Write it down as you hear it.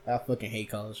I fucking hate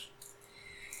college.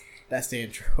 That's the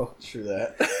intro. True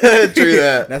that. True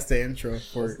that. That's the intro.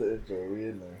 That's the intro. We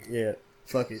in there. Yeah.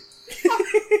 Fuck it.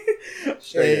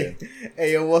 Straight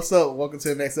hey, yo, what's up? Welcome to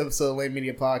the next episode of Late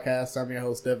Media Podcast. I'm your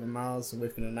host, Devin Miles. And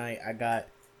with me tonight, I got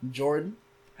Jordan.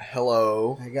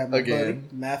 Hello. I got my again.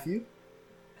 buddy, Matthew.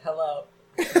 Hello.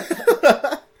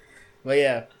 But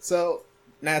yeah, so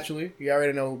naturally, you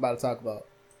already know what we're about to talk about.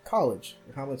 College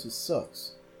and how much it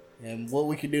sucks. And what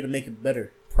we can do to make it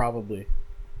better, probably.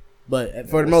 But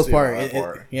for the we'll most see part, about that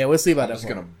part. yeah, we'll see about I'm that just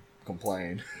part. gonna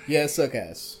complain. Yeah, it sucks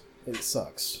ass. It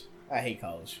sucks. I hate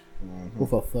college. Mm-hmm.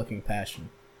 With a fucking passion.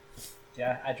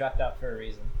 Yeah, I dropped out for a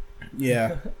reason.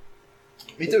 Yeah.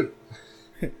 Me too.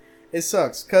 It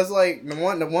sucks. Cause like the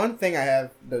one thing I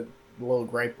have the little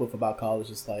gripe with about college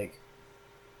is like,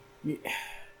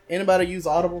 anybody use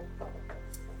Audible?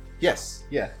 Yes.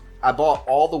 Yeah. I bought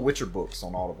all the Witcher books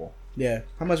on Audible. Yeah.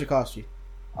 How much it cost you?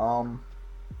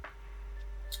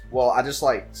 Well, I just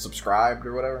like subscribed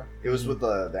or whatever. It was with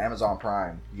the Amazon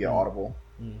Prime. You get Audible.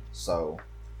 So,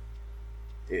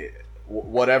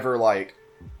 whatever like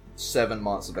 7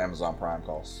 months of Amazon Prime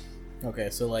costs. Okay,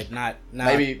 so like not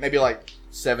Maybe like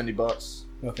 $70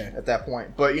 okay. at that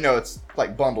point. But you know, it's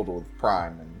like bundled with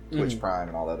Prime and Twitch Prime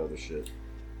and all that other shit.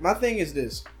 My thing is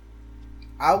this: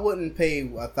 I wouldn't pay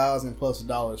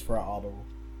 $1,000+ for an Audible.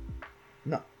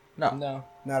 No. No.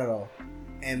 Not at all.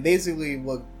 And basically,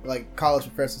 what like college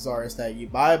professors are is that you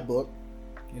buy a book,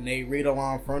 and they read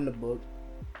along from the book,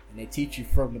 and they teach you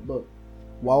from the book.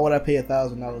 Why would I pay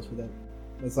 $1,000 for that?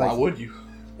 It's like, Why would you?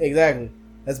 Exactly.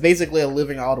 That's basically a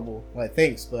living Audible. Like,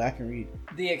 thanks, but I can read.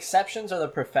 The exceptions are the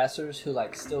professors who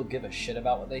like still give a shit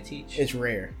about what they teach. It's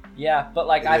rare. Yeah, but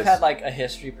like It I've is. had like a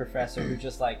history professor who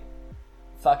just like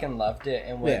fucking loved it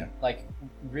and would Yeah. like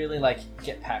really like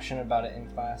get passionate about it in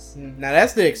class. Now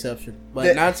that's the exception, but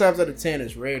The- 9 times out of 10,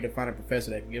 it's rare to find a professor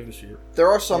that can give a shit. There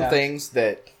are some Yeah. things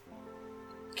that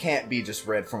can't be just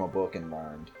read from a book and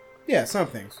learned. Yeah, some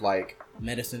things. Like,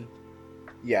 Medicine,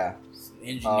 yeah,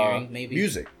 engineering, maybe.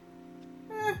 music.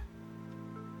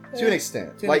 To Eh, an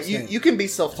extent. to an Like, extent. You can be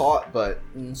self-taught, but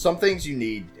Mm. some things you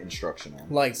need instruction on.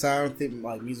 Like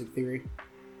like music theory,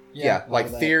 Yeah, like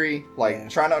all that. theory. Like, Yeah.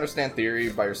 trying to understand theory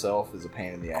by yourself is a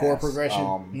pain in the ass. chord progression.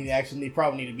 You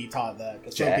probably need to be taught that.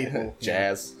 Because some Jazz. people...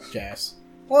 Jazz.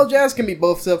 Well, jazz can be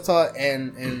both self-taught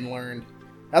and learned.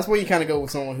 That's where you kind of go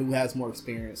with someone who has more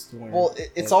experience to learn. Well,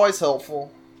 it's Like, always helpful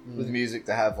with mm, music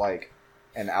to have, like,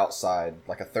 an outside,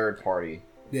 like a third party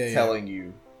yeah, telling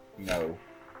you, you know,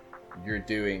 you're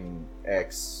doing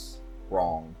X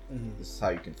wrong. Mhm. This is how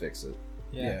you can fix it.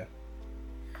 Yeah.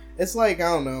 It's like, I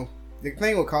don't know. The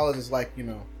thing with college is like, you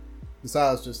know,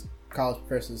 besides just college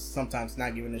professors sometimes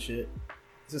not giving a shit,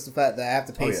 it's just the fact that I have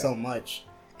to pay Oh, yeah. so much.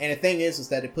 And the thing is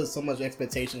that it puts so much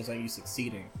expectations on you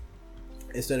succeeding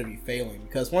instead of you failing.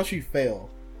 Because once you fail,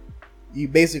 you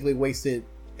basically wasted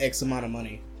X amount of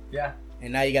money. Yeah.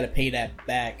 And now you got to pay that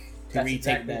back to That's retake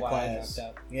exactly that why class. I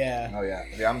dropped out. Yeah. Oh, yeah.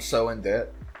 Yeah, I'm so in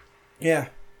debt, Yeah.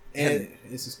 And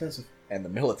it's expensive. and the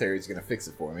military is going to fix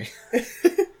it for me.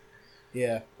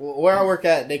 Yeah. Well, where I work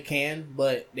at, they can,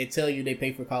 but they tell you they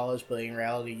pay for college, but in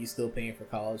reality, you still paying for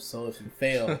college. So if you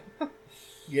fail,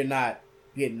 you're not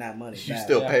getting that money You back.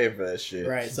 still Yeah. paying for that shit.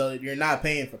 Right. So you're not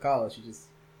paying for college. You just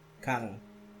kind of,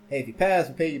 hey, if you pass,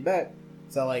 we pay you back.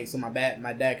 So like,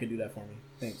 my dad could do that for me.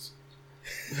 Thanks.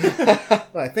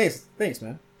 Like, thanks,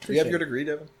 man. Do you have Appreciate your degree,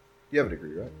 Devin? You have a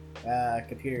degree, right? it.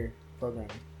 Computer programming.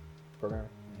 Program.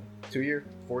 2 year?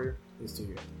 4 year? It's 2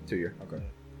 years. 2 year. Okay.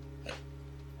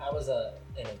 I was an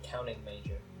accounting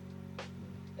major,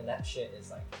 and that shit is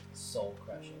like soul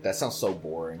crushing. That sounds so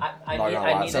boring. I I'm not gonna lie,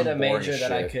 I it needed sounds a boring major as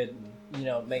that I shit. could, you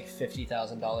know, make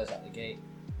 $50,000 out the gate,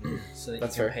 so that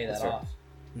That's you fair, can pay that's that fair. off.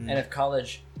 Mm. And if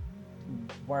college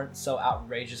weren't so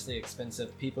outrageously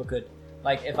expensive, people could,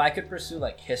 like, if I could pursue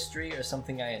like history or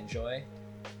something I enjoy,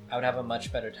 I would have a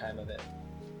much better time of it.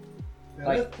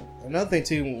 Like, Another thing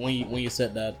too, when you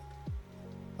said that,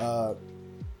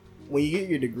 when you get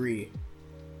your degree,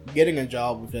 getting a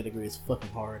job with that degree is fucking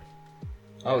hard.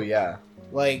 Oh, yeah.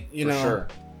 Like, you For know, sure.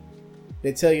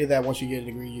 they tell you that once you get a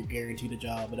degree, you're guaranteed a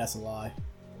job, but that's a lie.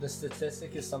 the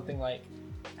statistic is something like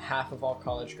half of all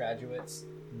college graduates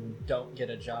don't get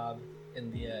a job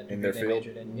in the degree their they field?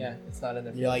 majored in. Yeah, it's not in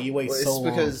their field. Yeah, like you wait Well, so it's long.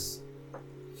 because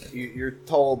you're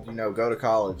told, you know, go to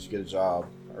college, get a job,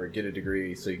 or get a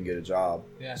degree so you can get a job.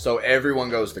 Yeah. So everyone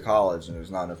goes to college, and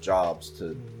there's not enough jobs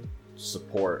to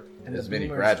support And as the many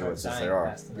boomers graduates are as dying there are.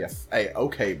 fast enough. Yeah. Hey,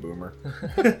 okay, boomer.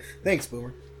 Thanks,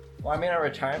 Boomer. Well, I mean, our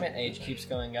retirement age keeps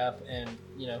going up, and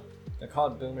you know, they're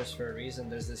called boomers for a reason.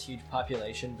 There's this huge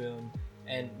population boom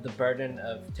and the burden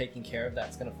of taking care of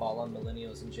that's going to fall on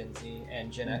millennials and Gen Z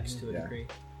and Gen X to a degree.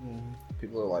 Mhm.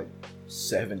 People are like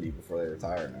 70 before they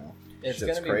retire now. It's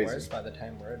Shit's going to be crazy. worse by the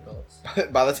time we're adults.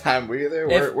 By the time we're there,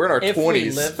 If- we're in our if 20s.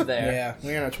 we live there. Yeah,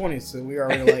 we're in our 20s, so we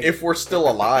already like. If we're still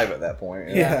alive at that point.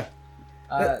 yeah.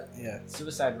 Yeah.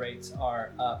 Suicide rates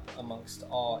are up amongst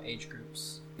all age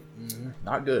groups. Mm-hmm.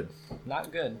 Not good.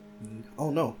 Not good. Oh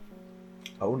no.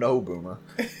 Oh no, boomer.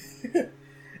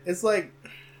 It's like,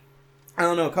 I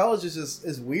don't know. College is just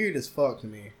it's weird as fuck to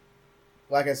me.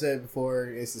 Like I said before,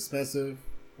 it's expensive.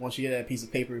 Once you get that piece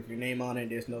of paper with your name on it,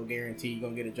 there's no guarantee you're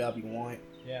gonna get a job you want.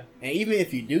 Yeah. And even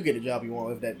if you do get a job you want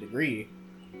with that degree,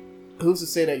 who's to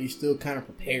say that you're still kind of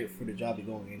prepared for the job you're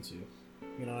going into?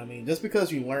 You know what I mean? Just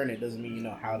because you learn it doesn't mean you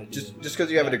know how to do it. Just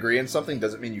because you have a degree in something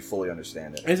doesn't mean you fully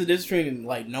understand it. There's a difference between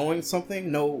like knowing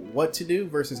something, know what to do,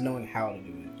 versus knowing how to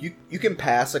do it. You can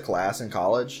pass a class in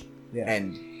college Yeah.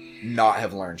 and not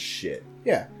have learned shit.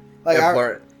 Yeah. Like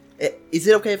Is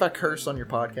it okay if I curse on your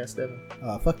podcast,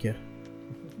 Evan? fuck yeah.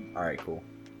 All right, cool.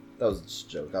 That was just a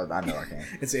joke. I know I can.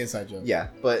 It's an inside joke. Yeah,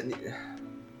 but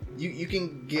you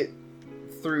can get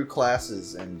through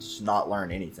classes and just not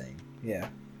learn anything. Yeah.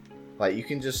 Like you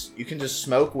can just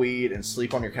smoke weed and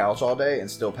sleep on your couch all day and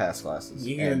still pass classes.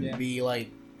 You can And- be like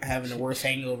having the worst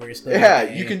hangover and stuff. yeah,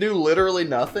 you can do literally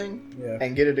nothing Yeah.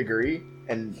 and get a degree,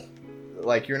 and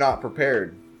like you're not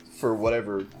prepared for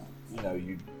whatever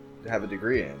you have a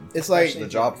degree in. It's like Especially the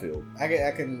job field. I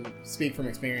can speak from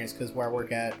experience because where I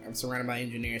work at, I'm surrounded by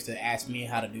engineers that ask me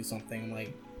how to do something. I'm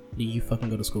like, do you fucking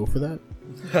go to school for that?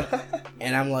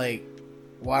 And I'm like,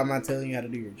 why am I telling you how to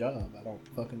do your job? I don't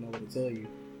fucking know what to tell you.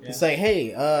 Yeah. It's like,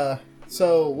 hey,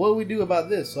 so what do we do about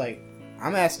this? Like,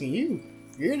 I'm asking you.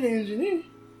 You're the engineer.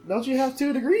 Don't you have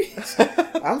 2 degrees?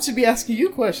 I should be asking you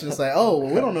questions like, oh, well,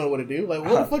 we don't know what to do. Like,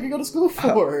 what the fuck you go to school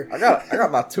for? I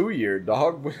got my 2-year,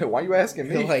 dog. Why you asking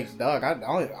me? Like, dog, I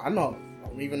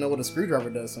don't even know what a screwdriver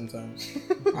does sometimes.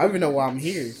 I don't even know why I'm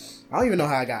here. I don't even know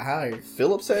how I got hired.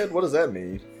 Phillips head? What does that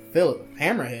mean? Philip,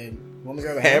 hammerhead. Want me to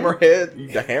grab a hammer?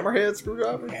 Hammerhead? The hammerhead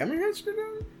screwdriver? Hammerhead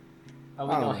screwdriver? Are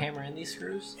we I don't gonna know. hammer in these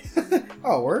screws?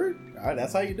 Oh, word? All right,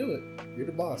 that's how you do it. You're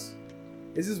the boss.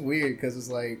 It's just weird because it's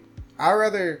like,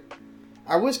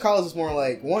 I wish college was more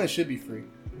like, one, it should be free.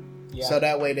 Yeah. So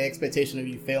that way the expectation of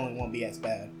you failing won't be as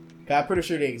bad. 'Cause I'm pretty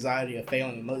sure the anxiety of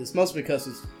failing, it's mostly because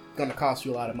it's going to cost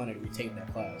you a lot of money to retake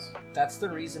that class. That's the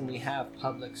reason we have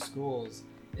public schools,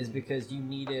 is because you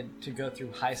needed to go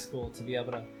through high school to be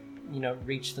able to,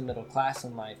 reach the middle class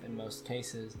in life in most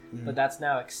cases. Mhm. But that's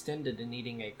now extended to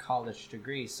needing a college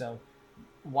degree. So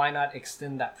why not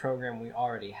extend that program we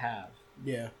already have?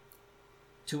 Yeah.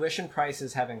 Tuition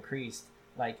prices have increased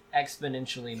like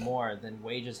exponentially more than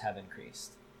wages have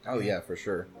increased. Oh yeah, for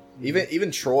sure.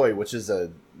 Even Troy, which is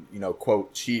a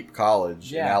quote cheap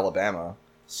college in Yeah. Alabama,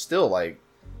 still like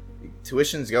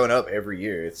tuition's going up every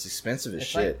year. It's expensive as It's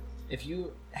shit. like, if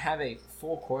you have a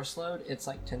full course load, it's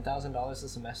like $10,000 a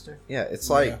semester. Yeah, it's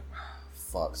like Yeah.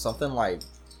 fuck something like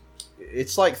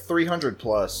it's like 300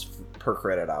 plus per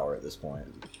credit hour at this point.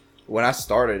 When I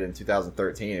started in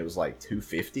 2013, it was like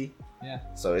 250. Yeah.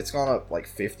 So it's gone up like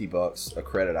 $50 a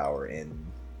credit hour in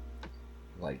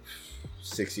like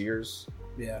 6 years.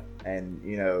 Yeah. And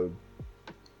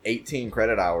 18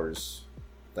 credit hours,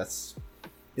 that's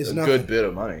It's a nothing. good bit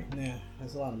of money Yeah,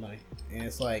 that's a lot of money. And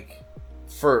it's like,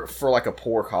 for like a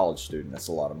poor college student. That's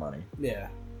a lot of money. yeah.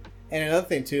 And another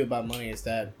thing too about money is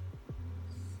that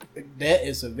debt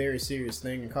is a very serious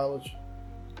thing in college.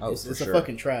 Oh, it's for it's sure. a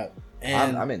fucking trap.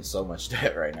 And I'm in so much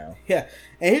debt right now. yeah,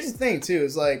 and here's the thing too: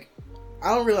 is like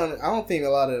I don't think a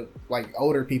lot of like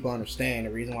older people understand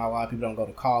the reason why a lot of people don't go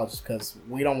to college is because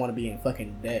we don't want to be in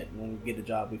fucking debt when we get the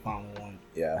job we finally want.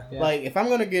 Yeah. Yeah. Like if I'm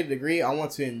gonna get a degree, I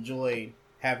want to enjoy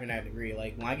having that degree.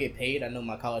 Like when I get paid, I know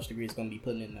my college degree is gonna be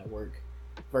putting in that work.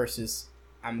 Versus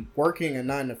I'm working a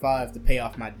 9 to 5 to pay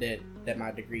off my debt that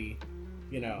my degree,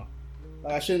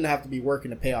 Like I shouldn't have to be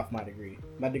working to pay off my degree.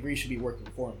 My degree should be working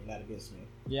for me, not against me.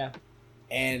 Yeah.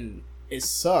 And it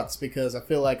sucks because I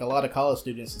feel like a lot of college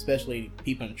students, especially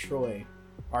people in Troy,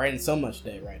 are in so much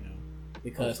debt right now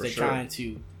because for they're sure. trying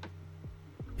to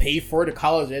pay for the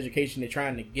college education they're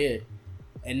trying to get,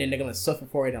 and then they're going to suffer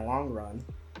for it in the long run.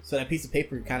 So that piece of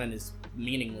paper kind of is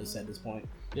meaningless at this point.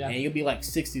 Yeah. And you'll be like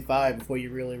 65 before you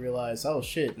really realize, oh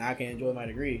shit, now I can enjoy my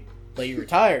degree. But you're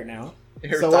retired now.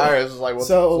 You're So retired. It's like, what's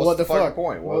what the the fucking fuck?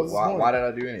 point? What was the point? Why did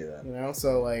I do any of that?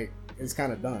 So like it's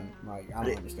kind of done. Like I don't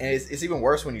And understand. it's even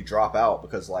worse when you drop out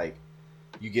because like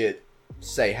you get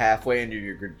say halfway into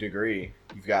your degree,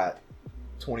 you've got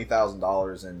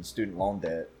 $20,000 in student loan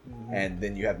debt, Mhm. and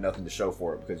then you have nothing to show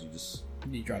for it because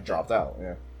you You dropped dropped out.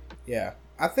 Yeah. Yeah,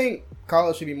 I think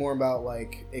college should be more about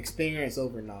like experience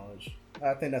over knowledge.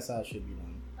 I think that's how it should be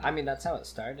done. I mean, that's how it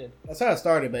started. That's how it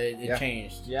started, but it Yeah.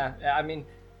 changed. Yeah, I mean,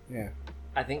 Yeah.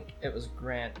 I think it was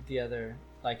Grant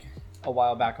a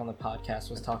while back on the podcast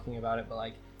was talking about it, but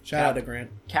like Shout out to Grant.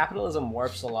 capitalism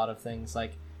warps a lot of things.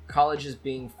 Like colleges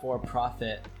being for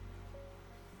profit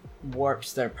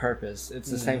warps their purpose. It's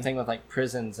the same thing with like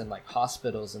prisons and like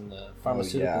hospitals and the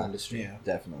pharmaceutical industry. Yeah.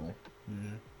 Definitely.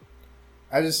 Mm-hmm.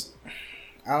 I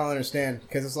don't understand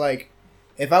because it's like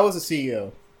if I was a CEO,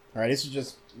 all right, this is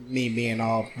just me being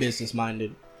all business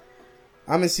minded.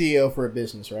 I'm a CEO for a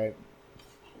business, right?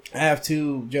 I have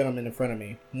two gentlemen in front of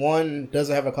me. One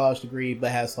doesn't have a college degree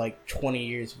but has like 20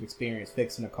 years of experience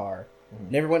fixing a car.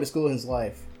 Never went to school in his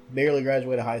life. Barely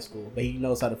graduated high school, but he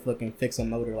knows how to fucking fix a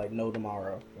motor like no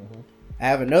tomorrow. I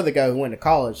have another guy who went to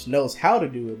college, knows how to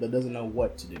do it, but doesn't know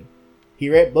what to do. He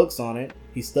read books on it,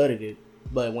 he studied it,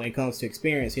 but when it comes to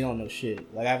experience, he don't know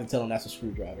shit. Like I have to tell him that's a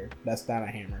screwdriver. That's not a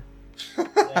hammer.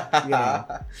 You know?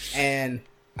 And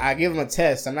I give him a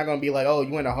test. I'm not gonna be like, oh,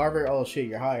 you went to Harvard? Oh shit,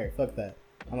 you're hired. Fuck that.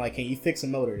 I'm like, can you fix a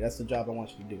motor? That's the job I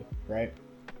want you to do, right?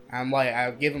 I'm like,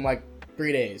 I give him like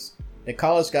 3 days. The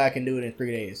college guy can do it in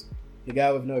 3 days. The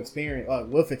guy with no experience,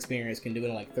 with experience, can do it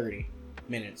in like 30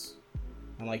 minutes.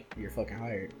 I'm like, you're fucking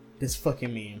hired. This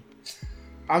fucking meme.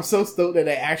 I'm so stoked that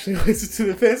they actually listen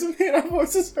to the fans and made our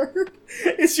voices heard.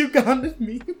 It's Ugandan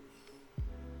meme.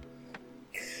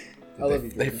 I love you,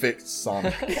 They Jordan. fixed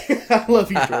Sonic. I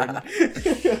love you,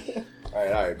 Jordan. all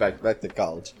right. Back to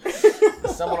college.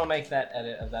 Someone will make that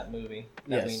edit of that movie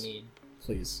that we Yes. need.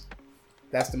 Please.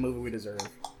 That's the movie we deserve.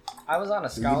 I was on a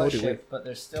you motivate? scholarship, but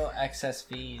there's still excess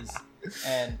fees,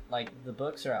 and like the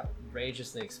books are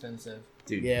outrageously expensive.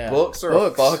 Dude, Yeah. books are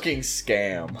Books. a fucking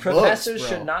scam. Professors bro.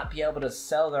 should not be able to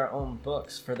sell their own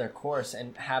books for their course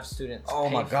and have students. Oh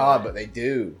pay my for god, it. but they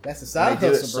do. That's a They side do it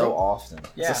hustle, so bro. often.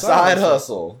 Yeah. It's a side Side hustle.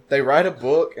 hustle. They write a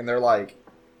book and they're like,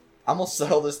 I'm gonna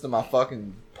sell this to my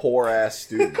fucking poor ass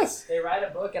students. They write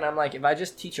a book, and I'm like, if I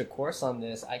just teach a course on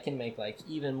this, I can make like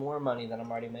even more money than I'm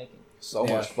already making. So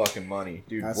Yeah. much fucking money.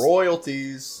 Dude, That's-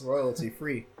 royalties. Royalty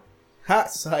free.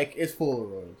 Hot psych. It's full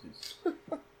of royalties.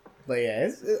 But yeah,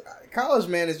 college,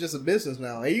 man, is just a business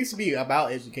now. It used to be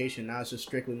about education. Now it's just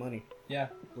strictly money. Yeah.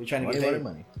 We're trying to Money, get paid.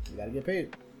 money. You gotta get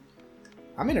paid.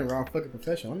 I'm in the wrong fucking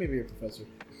profession. Let me be a professor.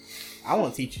 I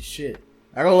won't teach you shit.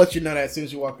 I'm gonna let you know that as soon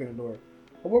as you walk in the door.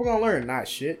 But we're gonna learn, not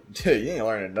shit. Dude, you ain't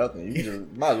learning nothing. You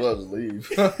just, might as well just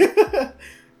leave. About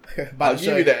I'll to give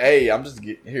show you the A. I'm just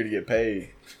here to get paid.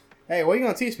 Hey, what are you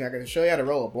gonna teach me? I can show you how to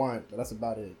roll a blunt, but that's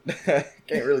about it.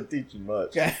 Can't really teach you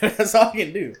much. Yeah, that's all I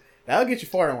can do. That'll get you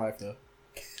far in life, though.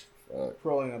 Fuck.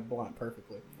 Rolling a blunt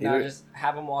perfectly. Now Either- just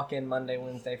have them walk in Monday,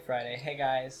 Wednesday, Friday. Hey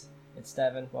guys, it's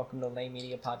Devin. Welcome to Lay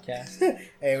Media Podcast.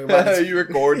 Hey, we're about to... You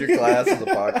record your class as a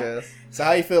podcast. So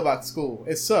how you feel about school?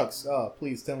 It sucks. Oh,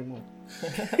 please tell me more.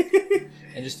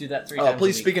 And just do that 3 times.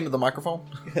 Please a week. speak into the microphone.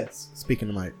 Yes, speaking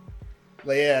of Mike.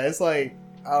 But yeah, it's like,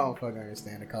 I don't fucking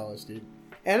understand the college, dude.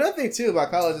 And another thing, too, about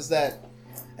college is that,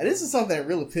 and this is something that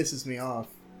really pisses me off,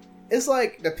 it's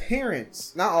like the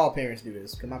parents, not all parents do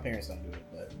this, because my parents don't do it,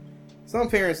 but some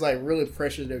parents, like, really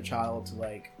pressure their child to,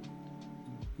 like,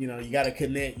 you know, you gotta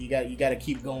commit, you gotta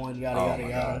keep going, yada, Oh yada, my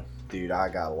yada. God. Dude, I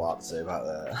got a lot to say about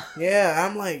that. Yeah,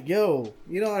 I'm like, yo,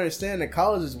 you don't understand that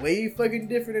college is way fucking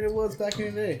different than it was back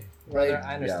in the day. Brother, Like,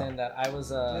 I understand that. I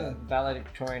was a Yeah.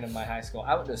 valedictorian of my high school.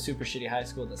 I went to a super shitty high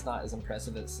school that's not as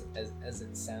impressive as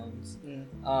it sounds.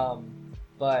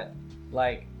 But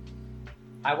like,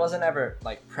 I wasn't ever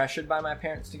like pressured by my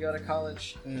parents to go to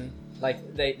college.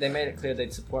 Like they made it clear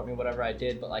they'd support me whatever I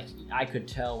did, but like I could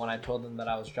tell when I told them that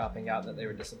I was dropping out that they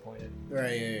were disappointed.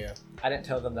 right, yeah. I didn't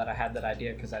tell them that I had that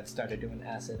idea because I'd started doing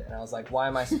acid, and I was like, why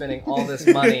am I spending all this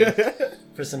money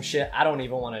for some shit I don't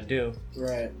even want to do?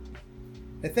 Right.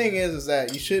 The thing is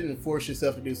that you shouldn't force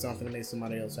yourself to do something to make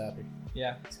somebody else happy,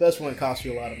 Yeah. especially when it costs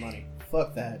you a lot of money.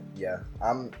 Fuck that. Yeah,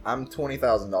 I'm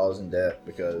 $20,000 in debt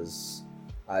because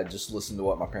I just listened to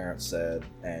what my parents said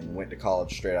and went to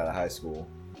college straight out of high school.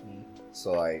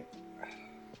 So like,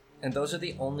 And those are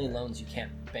the only loans you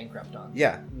can't bankrupt on.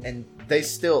 yeah, and they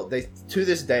to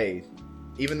this day,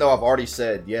 even though I've already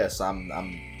said yes,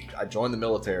 I joined the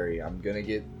military. I'm gonna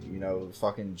get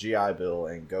fucking GI Bill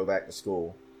and go back to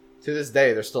school. To this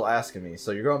day, they're still asking me.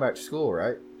 So you're going back to school,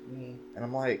 right? And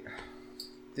I'm like,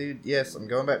 dude, yes, I'm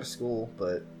going back to school,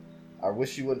 but I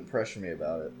wish you wouldn't pressure me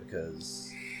about it because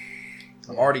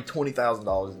I'm already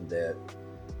 $20,000 in debt,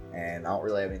 and I don't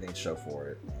really have anything to show for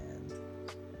it. And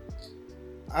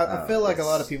I feel like a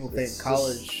lot of it's- people think it's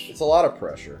college. just- it's a lot of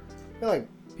pressure. I feel like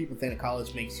people think that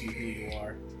college makes you who you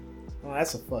are. Oh,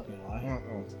 that's a fucking lie.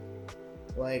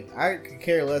 Like, I could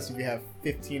care less if you have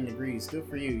 15 degrees. Good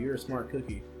for you. You're a smart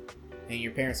cookie. And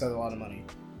your parents have a lot of money.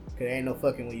 Cause there ain't no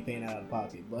fucking way you paying out of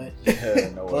pocket. But Yeah,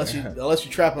 no unless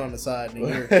you're trapping on the side, then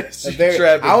you're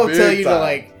Trapping I would tell big you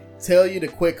time. to tell you to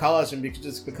quit college and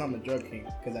just become a drug king.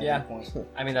 Cause at that point,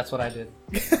 I mean, that's what I did.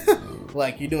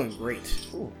 like, you're doing great.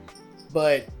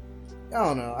 But I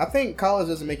don't know. I think college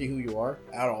doesn't make you who you are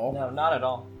at all. No, not at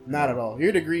all. Not at all.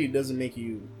 Your degree doesn't make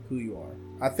you who you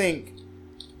are. I think,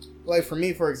 like for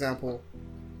me, for example,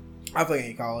 I fucking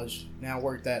hate college. Now I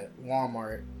worked at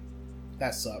Walmart.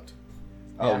 That sucked.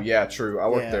 Oh Yeah. yeah, true. I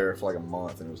worked Yeah. there for like a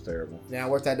month and it was terrible. Now I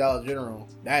worked at Dollar General.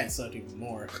 That sucked even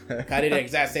more. I did the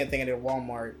exact same thing I did at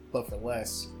Walmart, but for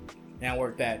less. Now I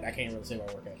worked at, I can't really say where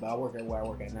I work at, but I work at where I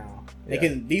work at now. Yeah.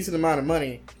 Making a decent amount of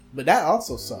money, but that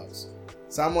also sucks.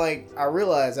 So I'm like, I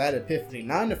realized I had an epiphany.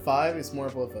 9 to 5 is more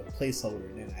of a placeholder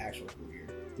than an actual career.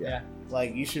 Yeah.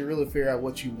 Like, you should really figure out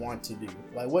what you want to do.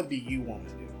 Like, what do you want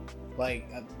to do? Like,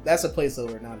 that's a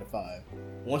placeholder, 9 to 5.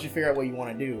 Once you figure out what you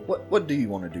want to do, What do you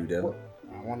want to do, Devin?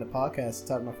 I want a podcast to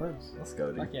talk to my friends. Let's go,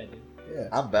 dude. Fuck yeah, dude. Yeah,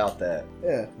 I'm about that.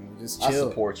 yeah. Just I chill.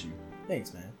 support you.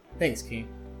 Thanks, man. Thanks, King.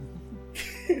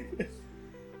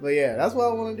 But yeah, that's what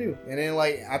I want to do. And then,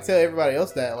 like, I tell everybody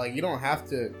else that, like, you don't have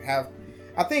to have.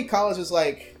 I think college is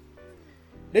like,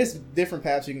 there's different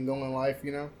paths you can go in life,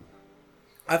 you know?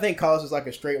 I think college is like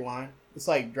a straight line. It's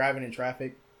like driving in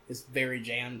traffic. It's very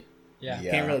jammed. Yeah.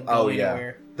 Can't really go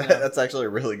anywhere. you know? That's actually a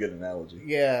really good analogy.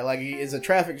 Yeah, like, it's a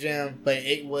traffic jam, but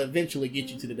it will eventually get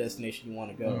you to the destination you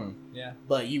want to go. Mhm. Yeah.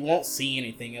 But you won't see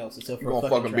anything else until for You're gonna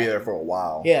fucking fucking be there traffic. for a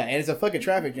while. Yeah, and it's a fucking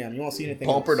traffic jam. You won't see anything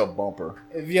Bumper else. to bumper.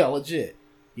 Yeah, legit.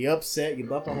 You're upset, you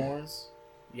bump the horns.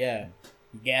 Yeah.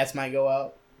 Your gas might go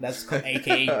out. That's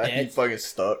aka You dead. fucking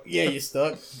stuck. Yeah, you're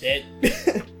stuck. Dead.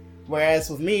 Whereas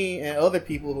with me and other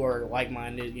people who are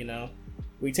like-minded, you know,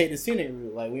 we take the scenic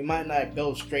route. Like, we might not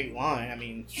go straight line. I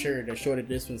mean, sure, the shorter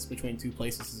distance between two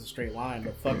places is a straight line,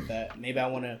 but fuck that. Maybe I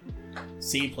want to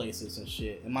see places and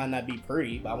shit. It might not be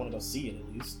pretty, but I want to go see it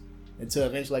at least. Until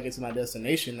eventually I get to my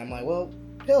destination, I'm like, well,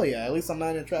 hell yeah, at least I'm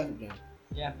not in a traffic jam.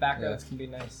 Yeah, back roads can be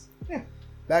nice.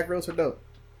 Back roads are dope.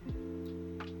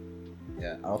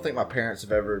 Yeah, I don't think my parents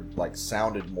have ever like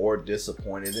sounded more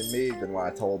disappointed in me than when I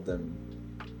told them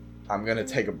I'm gonna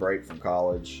take a break from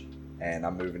college and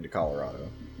I'm moving to Colorado.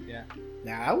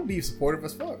 Now, I would be supportive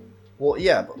as fuck. Well,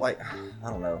 yeah, but like I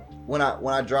don't know. When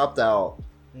I dropped out,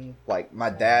 like my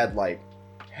dad like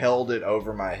held it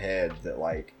over my head that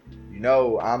like, you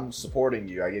know, I'm supporting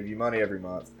you. I give you money every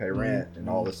month to pay rent and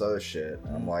all this other shit.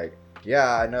 And I'm like,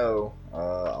 yeah, I know.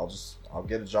 I'll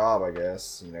get a job, I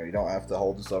guess. You know, you don't have to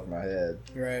hold this over my head.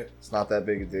 Right. It's not that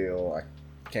big a deal.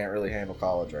 I can't really handle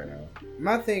college right now.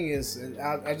 My thing is,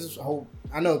 I just hope,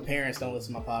 I know parents don't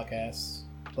listen to my podcasts,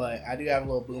 but I do have a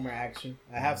little boomer action.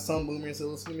 I have some boomers that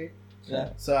listen to me. Yeah.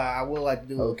 So I would like to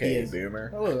do a little Okay, PSA.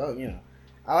 boomer. Oh, you know,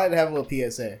 I like to have a little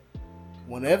PSA.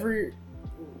 Whenever,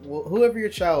 whoever your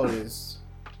child is,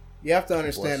 you have to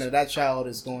understand that child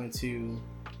is going to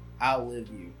outlive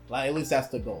you. Like, at least that's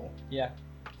the goal. Yeah.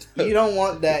 You don't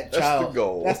want that That's child. the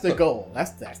goal. That's the goal.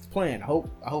 That's the plan. I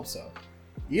hope so.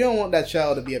 You don't want that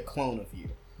child to be a clone of you,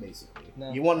 basically.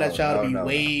 No. You want that Oh, child to be no.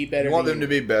 way better. You want than them to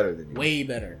be better than you. way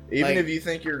better. Even Like, if you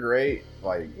think you're great,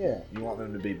 like, yeah, you want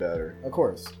them to be better. of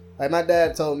course. Like, my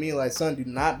dad told me, like, son, do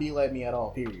not be like me at all.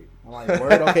 Period. I'm like,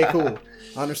 word, okay, cool,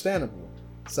 understandable.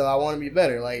 So I want to be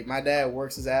better. Like, my dad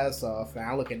works his ass off, and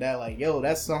I look at that like, yo,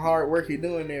 that's some hard work you're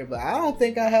doing there, but I don't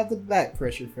think I have the back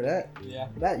pressure for that. Yeah.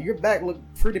 That your back look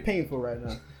pretty painful right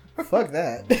now. Fuck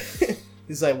that.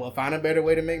 He's like, well, find a better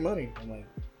way to make money. I'm like,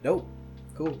 dope,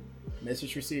 cool,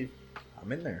 message received.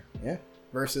 I'm in there.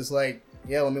 Versus like,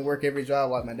 yeah, let me work every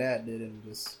job like my dad did and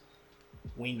just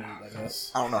wing it, I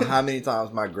guess. I don't know how many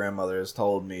times my grandmother has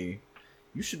told me,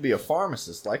 you should be a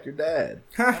pharmacist like your dad.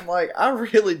 I'm like, I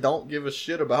really don't give a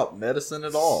shit about medicine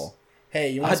at all. Hey,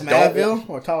 you want I some don't Advil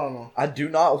or Tylenol? I do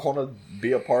not want to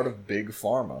be a part of big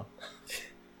pharma.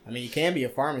 I mean, you can be a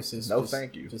pharmacist. No, just,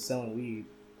 thank you. Just selling weed.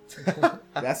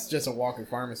 That's just a walking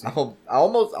pharmacy. I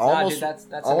almost Dude,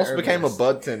 that's almost an became a herbalist.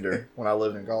 bud tender when I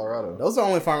lived in Colorado. Those are the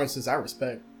only pharmacists I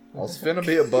respect. I was finna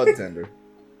be a bud tender.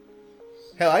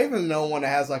 Hell, I even know one that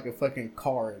has like a fucking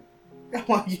card. I'm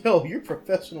like, yo, you're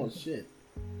professional as shit.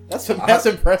 That's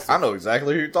impressive. I know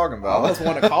exactly who you're talking I about. almost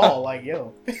want to call, like,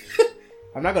 yo.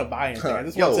 I'm not gonna buy anything. I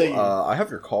just want to tell you. I have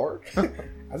your card.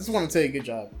 I just want to tell you, good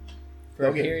job. For a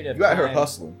Okay. period of You out time, here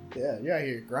hustling. Yeah, you're out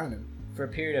here grinding. for a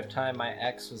period of time, my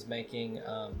ex was making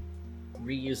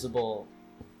reusable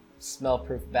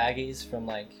smell-proof baggies from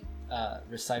like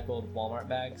recycled Walmart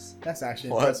bags. That's actually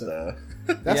What impressive.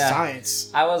 the? That's Yeah.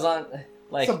 science. I was on.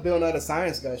 Like, some Bill Nye the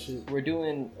Science Guy shit. we're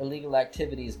doing illegal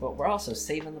activities, but we're also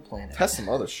saving the planet. That's some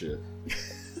other shit.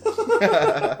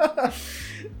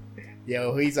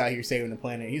 Yo, he's out here saving the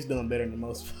planet. He's doing better than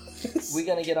most of us. We're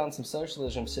gonna get on some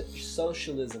socialism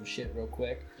shit real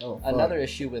quick. Oh, fuck. Another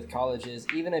issue with college is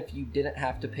even if you didn't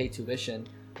have to pay tuition,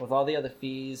 with all the other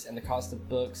fees and the cost of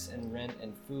books and rent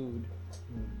and food,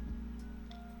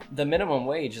 the minimum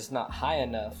wage is not high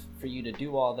enough for you to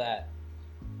do all that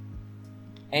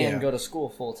and Yeah. go to school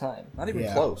full time. Not even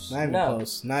Yeah, close. Not even No.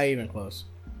 close. Not even close.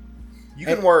 You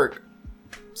can work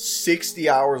 60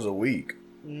 hours a week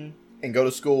Mm. and go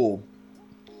to school.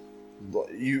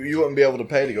 You wouldn't be able to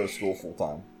pay to go to school full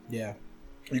time. Yeah.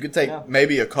 You could take Yeah.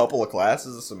 maybe a couple of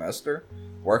classes a semester,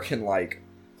 working like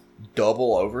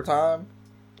double overtime.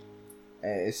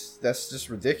 And that's just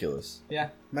ridiculous. Yeah.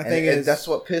 My And, thing and is, that's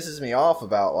what pisses me off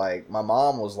about, like, my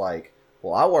mom was like,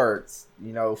 well, I worked,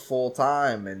 full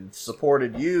time and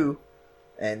supported you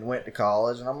and went to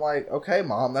college. And I'm like, okay,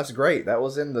 Mom, that's great. That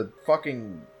was in the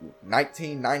fucking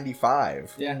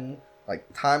 1995. Yeah. Mhm. Like,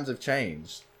 times have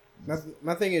changed.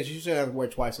 My thing is, you shouldn't have to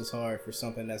work twice as hard for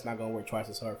something that's not going to work twice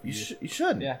as hard for you. You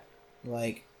should. Yeah.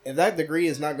 Like, if that degree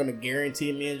is not going to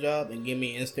guarantee me a job and give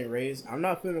me an instant raise, I'm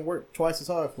not going to work twice as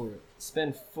hard for it.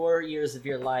 Spend 4 years of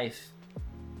your life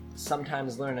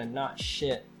sometimes learning not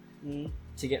shit Mm.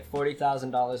 to get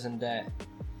 $40,000 in debt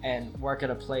and work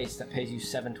at a place that pays you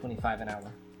 $7.25 an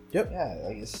hour. Yeah,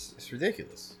 like, it's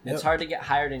ridiculous. Yep. It's hard to get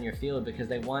hired in your field because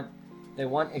they want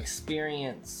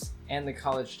experience and the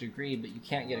college degree, but you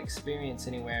can't get experience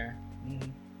anywhere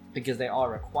Mhm. because they all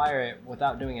require it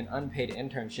without doing an unpaid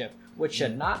internship, which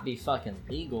should not be fucking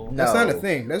legal. No. That's not a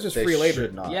thing. That's just They free labor.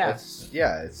 should not. Yeah.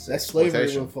 It's That's slavery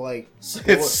exploitation. with, like...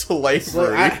 It's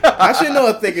slavery. I should know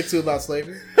a thing or two about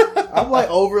slavery. I'm, like,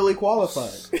 overly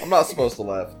qualified. I'm not supposed to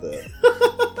laugh at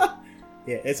that.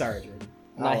 Yeah, it's alright, Jordan.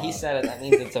 Nah, he said it. That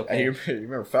means it's Hey, okay. you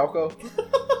remember Falco?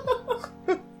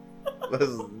 This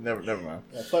is never mind.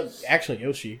 Yeah, fuck, actually,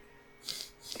 Yoshi.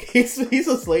 He's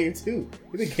a slave, too.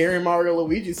 He's been carrying Mario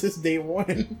Luigi since day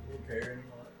one.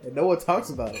 And no one talks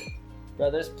about it.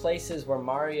 Bro, there's places where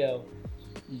Mario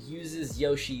uses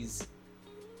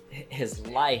his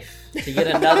life to get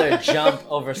another jump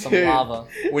over some Dude. lava.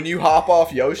 When you hop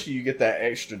off Yoshi, you get that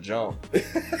extra jump. You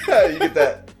get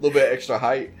that little bit extra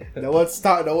height. No one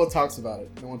talks about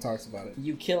it. No one talks about it.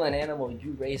 You kill an animal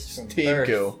you raised from Team birth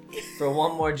kill. for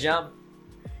one more jump.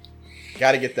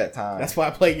 Gotta get that time. That's why I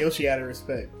play Yoshi out of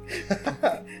respect.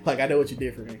 Like, I know what you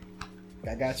did for me.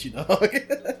 I got you, dog.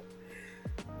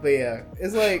 But yeah,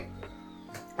 it's like,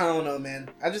 I don't know, man.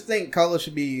 I just think college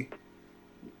should be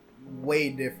way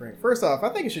different. First off, I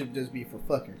think it should just be for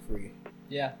fucking free.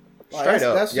 Yeah. Like, Straight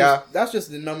up, That's just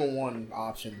the number one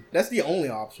option. That's the only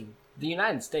option. The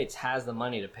United States has the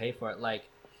money to pay for it. Like,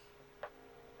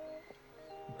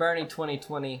 Bernie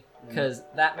 2020, because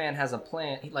that man has a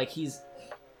plan. He's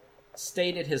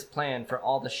stated his plan for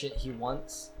all the shit he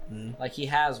wants. Mm. Like, he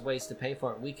has ways to pay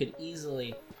for it. We could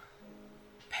easily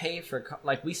pay for...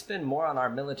 we spend more on our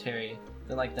military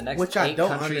than, like, the next Which 8 I don't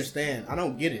countries. understand. I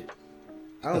don't get it.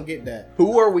 I don't get that.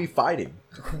 Who are we fighting?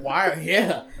 Why?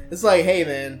 Yeah. It's like, hey,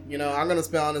 man, I'm going to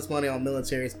spend all this money on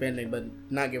military spending, but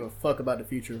not give a fuck about the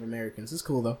future of Americans. It's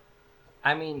cool, though.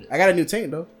 I mean, I got a new tank,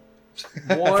 though.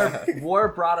 war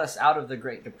brought us out of the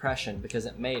Great Depression because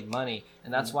it made money,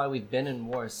 and that's why we've been in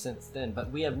wars since then.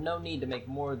 But we have no need to make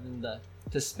more than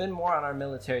to spend more on our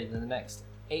military than the next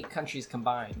 8 countries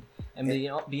combined, and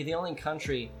be the only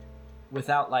country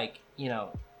without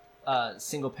a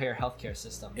single payer healthcare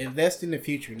system. Invest in the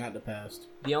future, not the past.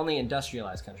 The only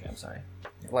industrialized country. I'm sorry.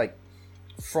 Like,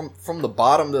 from the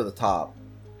bottom to the top,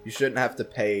 you shouldn't have to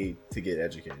pay to get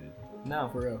educated. No.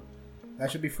 For real.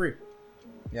 That should be free.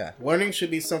 Yeah. Learning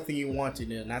should be something you want to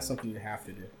do, not something you have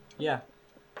to do. Yeah.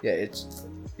 Yeah,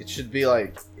 it should be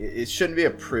like, it shouldn't be a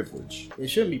privilege. It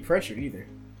shouldn't be pressured either.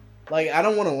 Like, I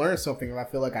don't want to learn something if I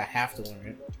feel like I have to learn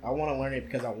it. I want to learn it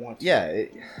because I want to. Yeah,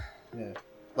 Yeah.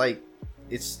 like,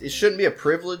 it shouldn't be a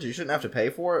privilege. You shouldn't have to pay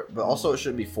for it, but also it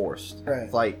shouldn't be forced.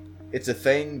 Right. Like, it's a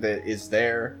thing that is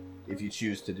there if you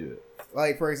choose to do it.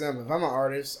 Like, for example, if I'm an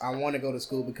artist, I want to go to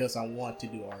school because I want to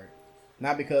do art.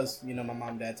 Not because, my mom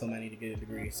and dad told me I need to get a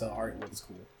degree, so art was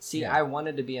cool. See, Yeah. I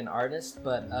wanted to be an artist,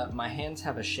 but my hands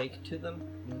have a shake to them,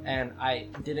 and I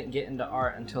didn't get into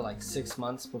art until like 6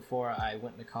 months before I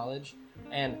went to college,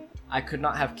 and I could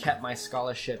not have kept my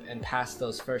scholarship and passed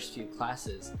those first few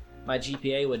classes. My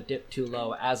GPA would dip too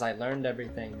low as I learned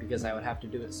everything because I would have to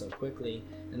do it so quickly,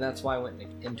 and that's why I went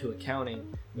into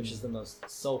accounting, which is the most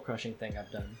soul-crushing thing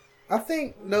I've done. I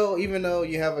think, no, even though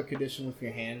you have a condition with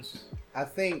your hands, I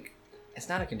think It's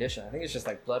not a condition. I think it's just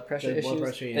like blood pressure The issues. blood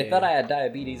pressure, They thought I had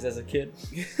diabetes as a kid.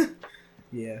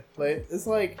 Yeah, but it's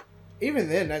like even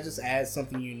then that just adds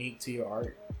something unique to your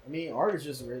art. I mean, art is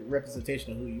just a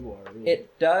representation of who you are. Really.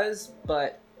 It does,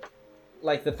 but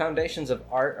like the foundations of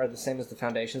art are the same as the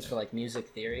foundations for like music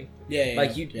theory. Yeah,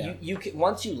 Like you can,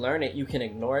 once you learn it, you can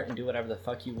ignore it and do whatever the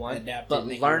fuck you want. Adapt it, but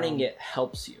make it learning your own. it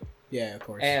helps you. Yeah, of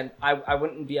course. And I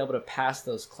wouldn't be able to pass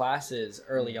those classes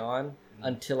early on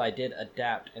until I did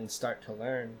adapt and start to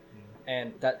learn.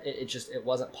 And that it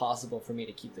wasn't possible for me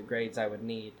to keep the grades I would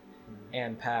need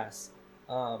and pass.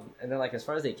 And then like as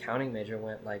far as the accounting major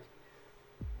went, like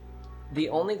the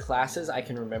only classes I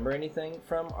can remember anything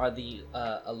from are the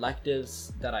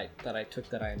electives that I took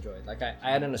that I enjoyed. Like I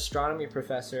had an astronomy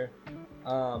professor.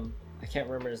 I can't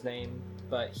remember his name,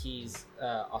 but he's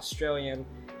Australian,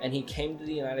 and he came to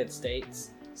the United States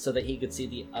so that he could see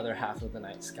the other half of the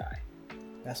night sky.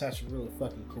 That's actually really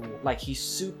fucking cool. Like he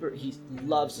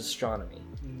loves astronomy,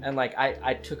 and like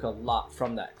I took a lot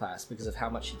from that class because of how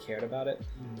much he cared about it.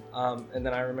 And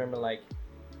then I remember like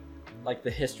the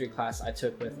history class I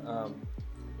took with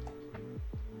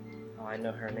I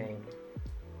know her name,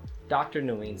 Dr.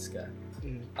 Nowinska.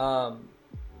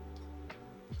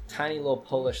 Tiny little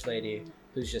Polish lady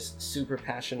who's just super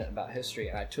passionate about history,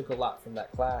 and I took a lot from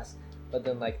that class. But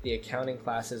then like the accounting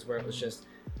classes where it was just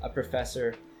a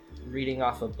professor reading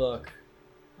off a book,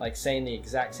 like saying the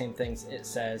exact same things it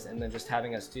says, and then just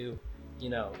having us do, you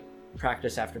know,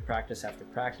 practice after practice after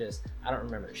practice. I don't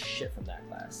remember shit from that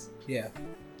class. Yeah.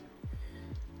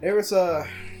 There was I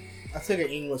took an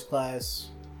English class,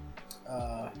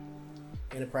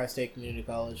 Enterprise State Community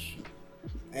College,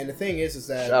 and the thing is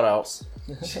that Shout outs.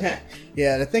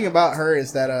 yeah, the thing about her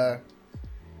is that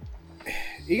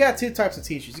you got two types of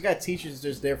teachers. You got teachers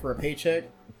just there for a paycheck.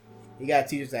 You got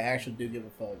teachers that actually do give a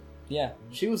fuck. Yeah.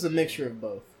 She was a mixture of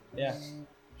both. Yeah.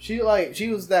 She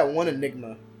was that one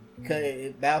enigma. Cause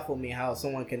it baffled me how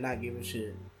someone cannot give a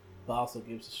shit, but also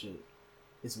gives a shit.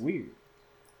 It's weird.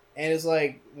 And it's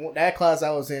like that class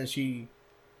I was in, she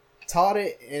taught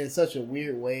it in such a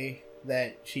weird way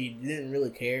that she didn't really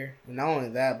care. And not only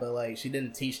that, but like she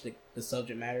didn't teach the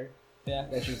subject matter Yeah.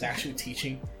 that she was actually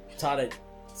teaching. She taught it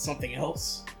something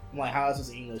else. I'm like, how is this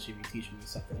English if you're teaching me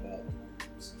something about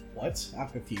what? I'm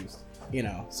confused. You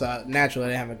know, so naturally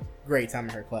I didn't have a great time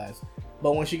in her class.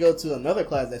 But when she goes to another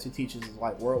class that she teaches is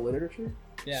like world literature,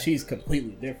 Yeah. she's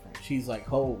completely different. She's like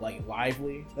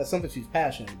lively. That's something she's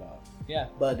passionate about. Yeah.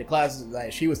 But the classes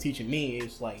that she was teaching me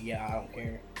is like, yeah, I don't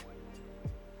care.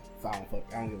 If I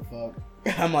don't give a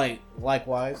fuck. I'm like,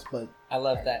 likewise, but I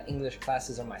love that English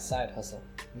classes are my side hustle.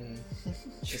 mm,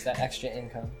 It's just that extra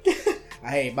income.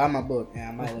 hey, buy my book and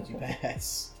I might let you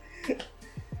pass.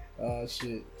 Oh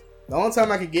shit. The only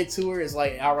time I could get to her is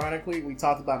like, ironically, we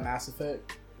talked about Mass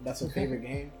Effect. That's her favorite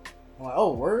game. I'm like,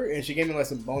 oh, word? And she gave me like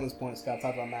some bonus points because I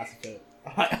talked about Mass Effect.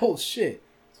 I'm like, oh shit.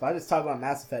 So I just talked about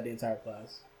Mass Effect the entire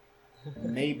class.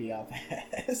 Maybe I'll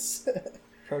pass.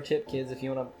 Pro tip, kids, if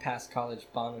you want to pass college,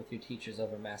 bond with your teachers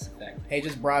over Mass Effect. Hey,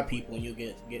 just bribe people and you'll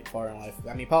get far in life.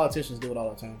 I mean, politicians do it all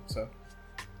the time, so.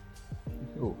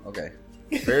 Ooh, okay.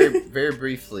 Very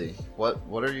briefly, what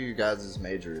are you guys'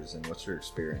 majors and what's your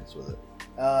experience with it?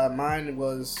 Mine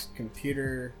was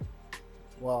computer.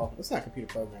 Well, it's not computer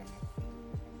programming.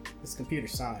 It's computer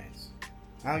science.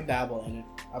 I dabble in it.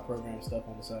 I program stuff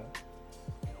on the side,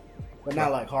 but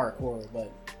not like hardcore.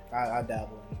 But I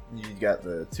dabble in it. You got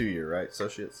the 2-year, right?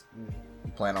 Associates? Mm.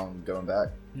 You plan on going back?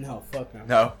 No, fuck no.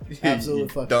 No? Absolutely You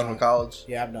fucking done not. with college?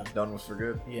 Yeah, I'm done. Done with for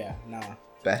good? Yeah, nah.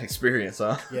 Bad experience,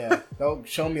 huh? Yeah, don't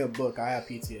show me a book. I have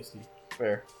PTSD.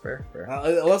 Fair.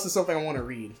 Unless it's something I want to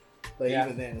read. But Yeah.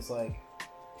 even then, it's like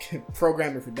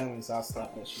programming for dummies. I'll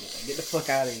stop that shit. Like, get the fuck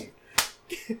out of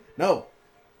here. No,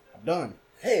 I'm done.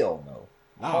 Hell no.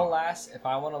 Alas, if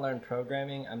I want to learn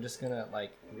programming, I'm just gonna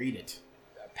like Read it.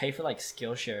 pay for like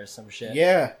Skillshare or some shit.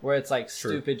 Yeah, Where it's like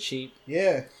True. stupid cheap.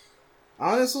 yeah.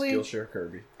 Honestly, Skillshare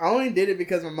Kirby. I only did it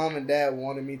because my mom and dad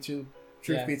wanted me to.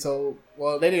 Truth Yeah. be told,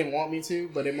 well, they didn't want me to,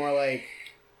 but they're more like,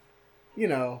 you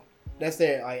know, that's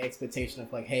their like expectation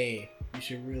of like, hey, you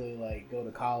should really like go to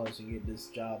college and get this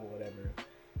job or whatever.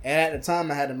 And at the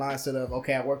time, I had the mindset of,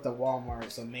 okay, I worked at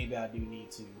Walmart, so maybe I do need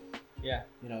to, Yeah.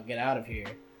 you know, get out of here.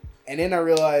 And then I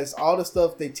realized all the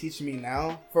stuff they teach me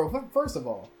now. First of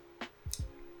all,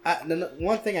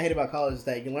 one thing I hate about college is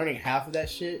that you're learning half of that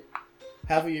shit.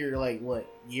 Half of your like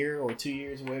year or 2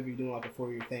 years, whatever you're doing like a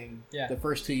 4-year thing. Yeah. The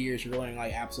first 2 years you're learning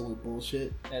like absolute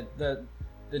bullshit. And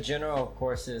the general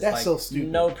courses, That's like, so stupid.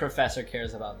 no professor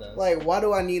cares about those. Like, why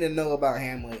do I need to know about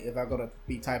Hamlet if I'm gonna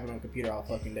be typing on a computer all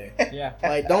fucking day? yeah.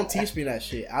 Like, don't teach me that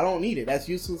shit. I don't need it. That's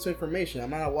useless information. I'm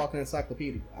not a walking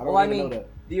encyclopedia. I don't Well, I even mean, know that.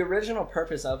 the original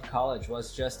purpose of college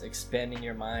was just expanding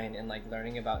your mind and like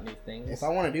learning about new things. If I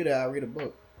want to do that, I'll read a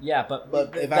book. Yeah, but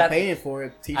If I'm that's- paying for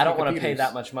it, teach I don't me want to pay computers.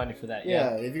 that much money for that.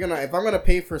 Yeah, if I'm gonna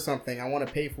pay for something, I want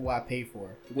to pay for what I pay for,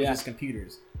 which Yeah. is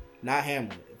computers, not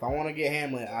Hamlet. If I want to get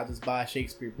Hamlet, I'll just buy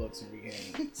Shakespeare books and read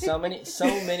Hamlet. So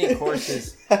many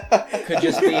courses could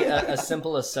just be a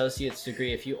simple associate's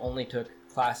degree if you only took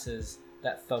classes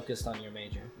that focused on your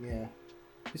major. Yeah,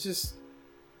 it's just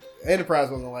Enterprise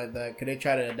wasn't like that. Could they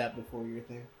try to adapt the 4-year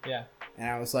thing? Yeah. And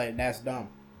I was like, that's dumb.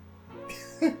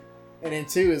 And then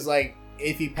 2 is like,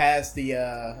 if you pass the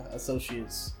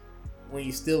associates, when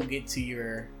you still get to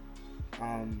your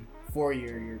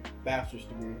 4-year, your bachelor's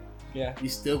degree, Yeah. you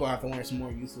still gonna have to learn some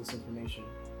more useless information.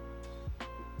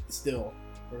 Still,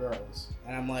 regardless.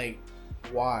 And I'm like,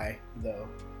 why though?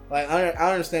 Like,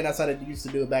 I understand that's how they used to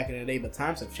do it back in the day, but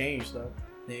times have changed though.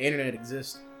 The internet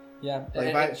exists. Yeah. Like,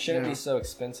 and if it shouldn't you know- be so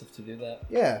expensive to do that.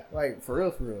 Yeah, like for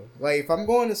real, for real. Like if I'm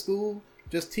going to school,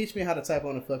 just teach me how to type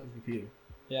on a fucking computer.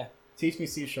 Yeah. Teach me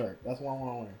C#. That's what I want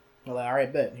to learn. I'm like, all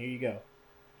right, bet. Here you go.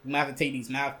 I'm gonna have to take these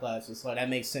math classes, so that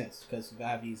makes sense because I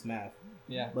have these math.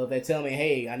 Yeah. But if they tell me,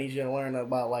 hey, I need you to learn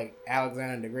about like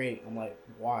Alexander the Great, I'm like,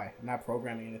 why? I'm not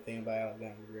programming anything about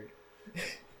Alexander the Great.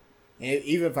 And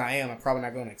even if I am, I'm probably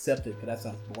not going to accept it because that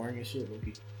sounds boring as shit.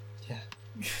 Loki. Yeah.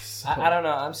 So- I don't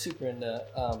know. I'm super into,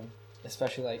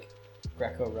 especially like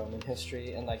Greco-Roman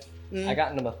history, and like Mm. I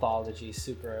got into mythology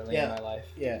super early in Yeah. my life.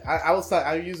 Yeah, I was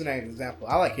using that as an example.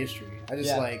 I like history. I just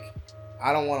Yeah. like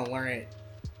I don't want to learn it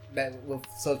that with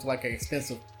such like an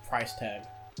expensive price tag.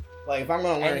 Like if I'm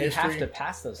going to learn And you history, have to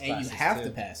pass those and classes you have too. to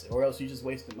pass it, or else you just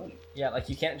wasted money. Yeah, like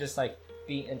you can't just like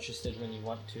be interested when you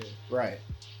want to. Right.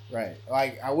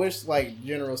 Like I wish like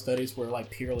general studies were like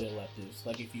purely electives.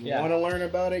 Like if you Yeah. want to learn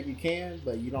about it, you can,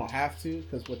 but you don't have to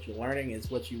because what you're learning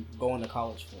is what you go into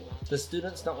college for. The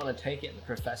students don't want to take it, and the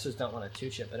professors don't want to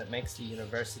teach it, but it makes the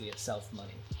university itself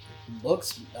money.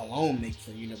 Books alone make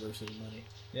the university money,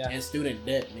 Yeah. and student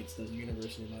debt makes the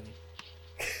university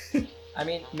money. I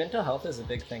mean, mental health is a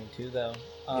big thing too, though.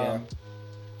 Yeah.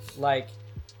 Like,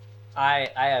 I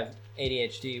have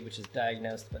ADHD, which is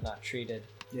diagnosed but not treated.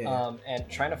 Yeah. And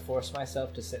trying to force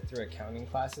myself to sit through accounting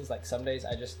classes, like some days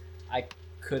I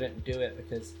couldn't do it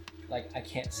because like I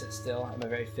can't sit still. I'm a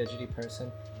very fidgety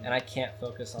person, and I can't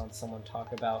focus on someone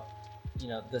talk about, you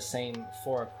know, the same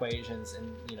 4 equations in,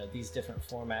 you know, these different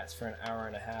formats for an hour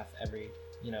and a half every,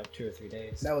 you know, 2 or 3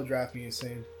 days. That would drive me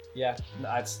insane. Yeah,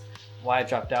 that's why I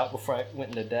dropped out before I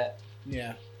went into debt.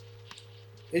 Yeah.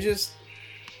 It just,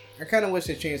 I kind of wish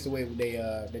they changed the way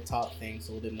they taught things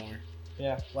a little bit more.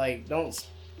 Yeah. Like, don't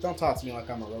talk to me like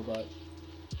I'm a robot.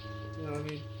 You know what I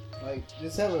mean? Like,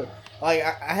 just have a like.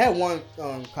 I had one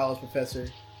college professor.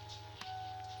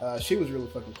 She was really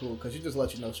fucking cool because she just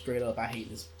let you know straight up, I hate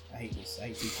this. I hate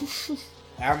teaching.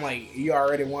 And I'm like, you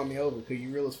already won me over because you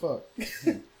real as fuck.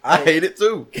 I hate it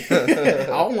too. I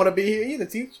don't want to be here either,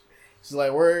 teach. She's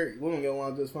like, we're gonna get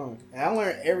along just fine. And I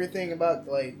learned everything about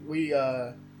like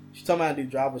she taught me how to do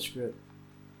JavaScript,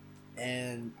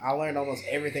 and I learned almost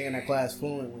everything in that class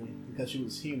fluently because she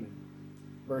was human.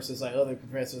 Versus like other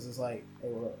professors, it's like, hey,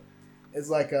 what up? It's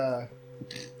like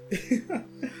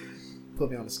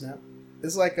put me on the snap.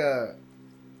 It's like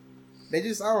they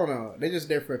just, I don't know, they just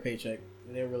there for a paycheck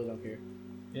and they really don't care.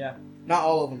 Yeah. Not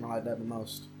all of them are like that, but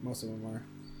most of them are.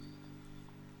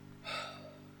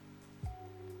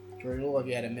 Jordan, you look like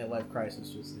you had a midlife crisis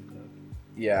just then.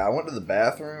 Yeah, I went to the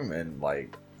bathroom and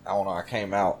like I don't know, I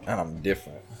came out and I'm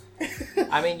different.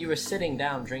 I mean, you were sitting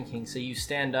down drinking, so you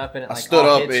stand up and it I like stood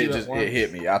all up, hits you it at once.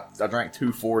 hit me. I drank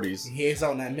 2 40s. He's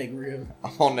on that McRib.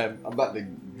 I'm about to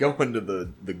go into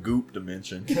the goop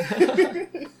dimension.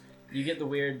 You get the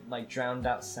weird, like, drowned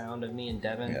out sound of me and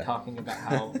Devin Yeah. talking about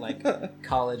how, like,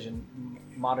 college and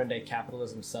modern day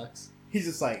capitalism sucks. He's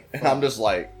just like, And I'm just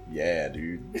like, yeah,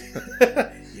 dude.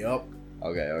 yup.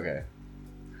 Okay.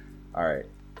 All right.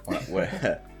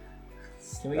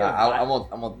 Can we get a vibe,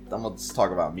 I'm gonna just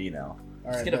talk about me now. All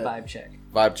let's right, get a bet. vibe check?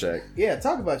 Vibe check. Yeah,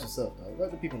 talk about yourself though.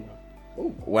 Let the people know. Ooh.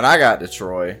 When I got to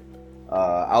Troy,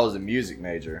 I was a music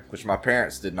major, which my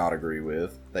parents did not agree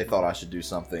with. They thought I should do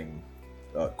something,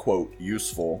 quote,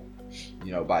 useful,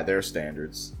 you know, by their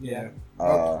standards. Yeah.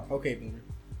 Okay, Boomer.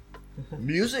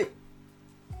 Music,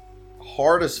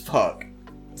 hard as fuck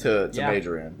to Yeah.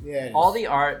 major in. Yeah. it is. All the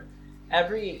art,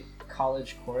 every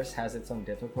college course has its own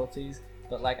difficulties,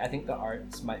 but, like, I think the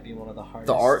arts might be one of the hardest.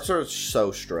 The arts are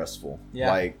so stressful. Yeah.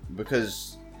 Like,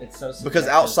 because It's so because subjective.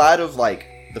 outside of like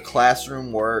the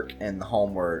classroom work and the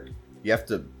homework, you have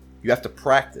to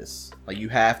practice. Like, you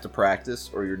have to practice,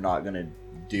 or you're not gonna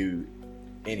do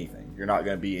anything. You're not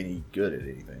gonna be any good at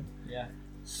anything. Yeah.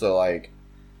 So like,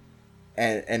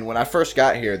 and when I first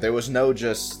got here, there was no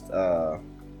just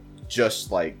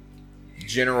like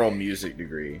general music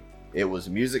degree. It was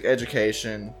music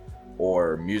education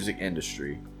or music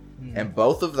industry, and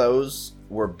both of those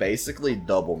were basically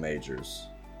double majors.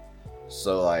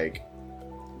 So like,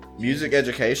 music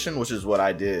education, which is what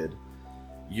I did,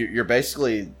 you're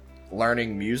basically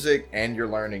learning music and you're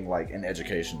learning like an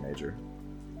education major,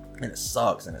 and it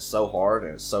sucks, and it's so hard,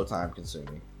 and it's so time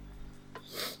consuming,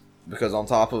 because on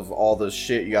top of all the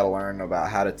shit you got to learn about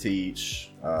how to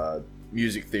teach,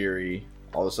 music theory,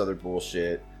 all this other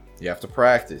bullshit, you have to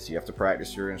practice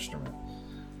your instrument.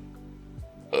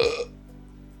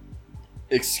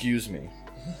 Excuse me.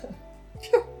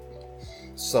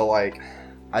 So like,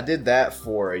 I did that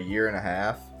for a year and a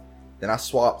half, then I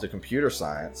swapped to computer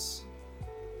science.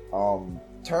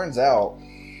 Turns out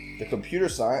the computer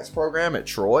science program at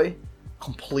Troy,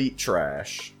 complete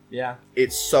trash. Yeah.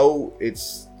 It's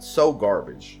so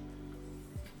garbage.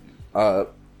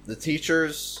 The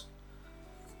teachers,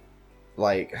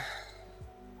 like,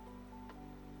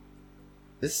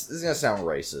 this is gonna sound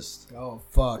racist. Oh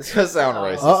fuck. It's gonna sound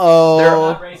racist. I'm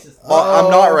Uh-oh. not racist. Well,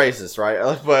 I'm not racist, right?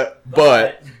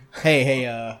 But Hey,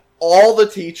 all the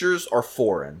teachers are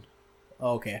foreign.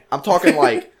 okay. I'm talking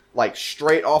like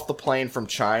straight off the plane from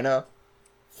China,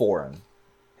 foreign.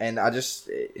 And I just,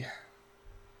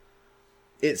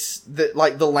 it's the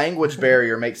language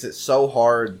barrier makes it so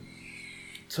hard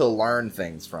to learn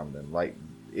things from them. Like,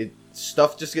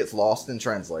 stuff just gets lost in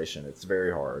translation. It's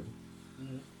very hard.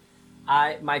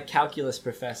 My calculus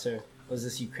professor was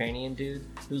this Ukrainian dude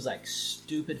who's like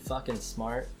stupid fucking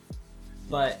smart,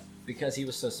 but because he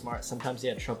was so smart, sometimes he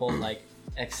had trouble like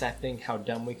accepting how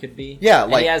dumb we could be. Yeah,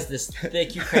 and like, he has this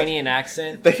thick Ukrainian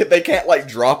accent. They can't like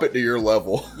drop it to your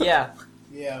level. Yeah.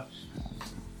 Yeah.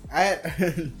 I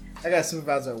got a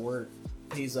supervisor at work.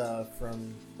 He's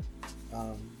from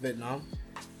Vietnam.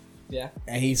 Yeah.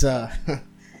 And he's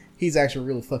he's actually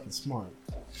really fucking smart.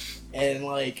 And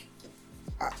like,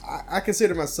 I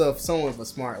consider myself somewhat of a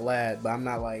smart lad, but I'm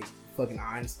not like fucking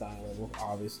Einstein level,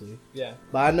 obviously. Yeah.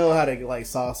 But I know how to like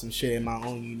solve some shit in my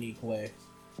own unique way.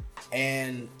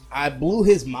 And I blew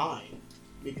his mind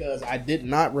because I did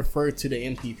not refer to the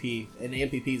MPP, and the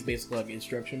MPP is basically like an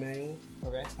instruction manual.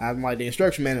 Okay. I'm like, the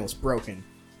instruction manual was broken,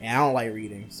 and I don't like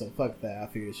reading, so fuck that. I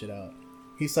figured shit out.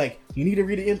 He's like, you need to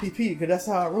read the MPP because that's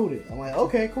how I wrote it. I'm like,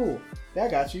 okay, cool. Yeah, I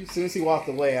got you. As soon as he walked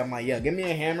away, I'm like, yeah, give me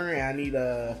a hammer, and I need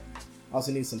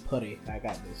also need some putty. I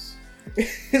got this.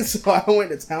 And so I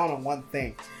went to town on one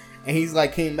thing, and he's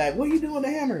like, came back, what are you doing with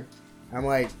the hammer? I'm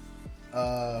like,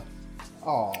 aw,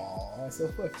 that's so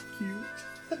fucking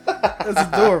cute. That's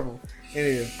adorable.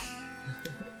 Anyway.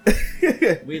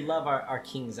 We love our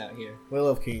kings out here. We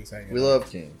love kings. I guess. We love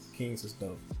kings. Kings is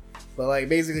dope. But like,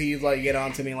 basically, he's like, get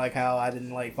on to me like how I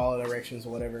didn't like follow directions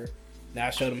or whatever. Now I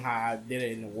showed him how I did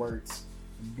it in the words.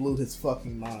 Blew his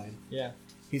fucking mind. Yeah.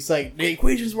 He's like, the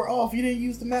equations were off. You didn't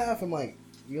use the math. I'm like,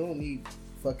 you don't need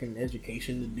fucking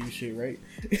education to do shit, right?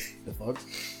 The fuck?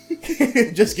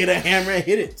 Just get a hammer and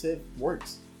hit it. It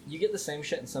works. You get the same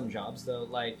shit in some jobs though.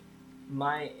 Like,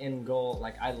 my end goal,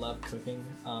 like, I love cooking.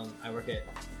 I work at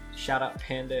shout out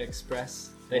Panda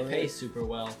Express. They pay super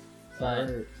well. But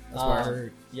That's what I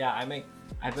heard. yeah,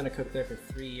 I've been a cook there for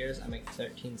 3 years. I make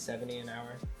 $13.70 an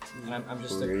hour, and I'm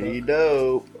just Pretty a cook.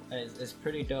 dope. It's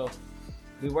pretty dope.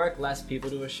 We work less people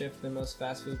to a shift than most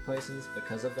fast food places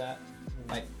because of that.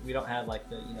 Like, we don't have like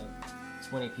the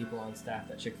 20 people on staff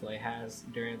that Chick-fil-A has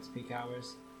during its peak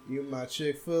hours. You my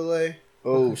Chick-fil-A.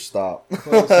 Oh, stop.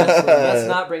 Let's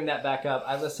not bring that back up.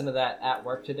 I listened to that at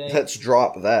work today. Let's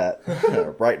drop that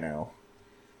right now.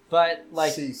 But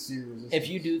like, C-Series. if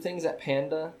you do things at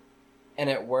Panda and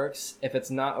it works, if it's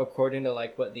not according to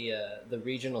like what the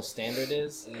regional standard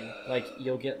is, like,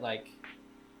 you'll get like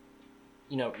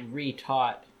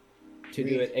retaught to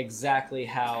do it exactly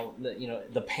how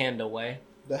the Panda way.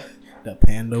 The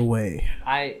Panda way.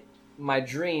 My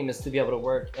dream is to be able to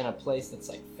work in a place that's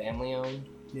like family owned.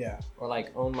 Yeah. Or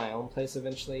like own my own place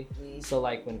eventually. So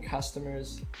like when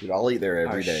customers Dude, I'll eat there are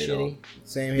every day. shitty,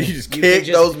 Same You here. just you can kick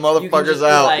just- those you can just motherfuckers be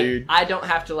out, like, dude. I don't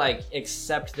have to like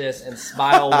accept this and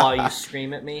smile while you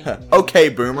scream at me. Okay,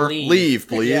 boomer, Leave. leave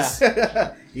please.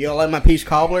 Yeah. You don't like my peach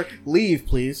cobbler? Leave,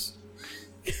 please.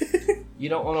 You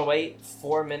don't want to wait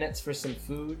 4 minutes for some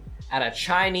food at a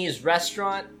Chinese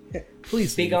restaurant?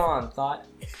 Please Be leave. gone, thought.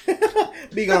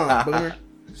 Be gone, boomer.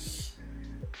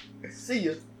 See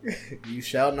ya. You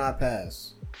shall not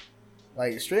pass.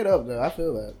 Like, straight up, though. I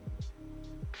feel that.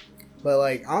 But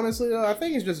like honestly though, I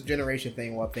think it's just a generation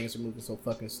thing why things are moving so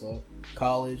fucking slow.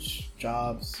 College,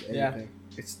 jobs, everything.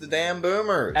 It's the damn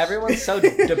boomers. Everyone's so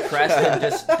depressed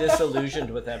and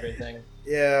disillusioned with everything.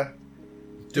 Yeah,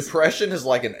 Depression is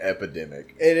like an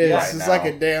epidemic. it is. Right It's now, like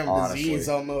a damn honestly. disease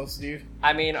almost, dude.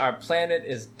 I mean, our planet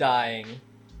is dying.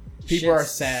 People are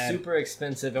Shit's sad. super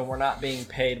expensive, and we're not being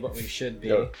paid what we should be.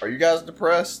 Yo, are you guys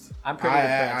depressed? I'm pretty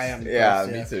depressed. I am. Yeah,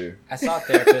 depressed, me too. I saw a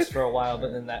therapist for a while,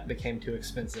 but then that became too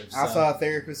expensive. So. I saw a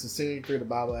therapist as soon as he threw the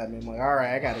Bible at me. I'm like, all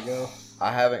right, I gotta go.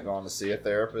 I haven't gone to see a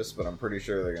therapist, but I'm pretty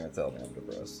sure they're gonna tell me I'm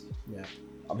depressed. Yeah.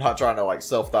 I'm not trying to like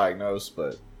self-diagnose,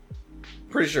 but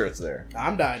pretty sure it's there.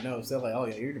 I'm diagnosed. They're like, oh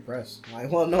yeah, you're depressed. I'm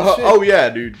like, well, no Oh, shit. oh yeah,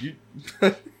 dude. You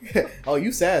Oh,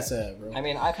 you sad, bro. I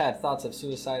mean, I've had thoughts of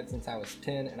suicide since I was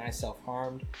 10, and I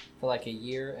self-harmed for like a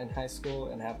year in high school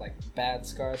and have like bad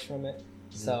scars from it.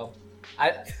 So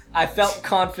I felt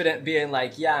confident being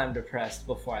like, yeah, I'm depressed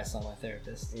before I saw my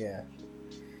therapist. Yeah.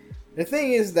 The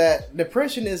thing is that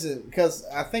depression isn't, because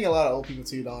I think a lot of old people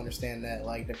too don't understand that.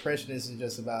 Like, depression isn't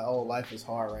just about, oh, life is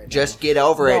hard right now. get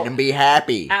over Well, and be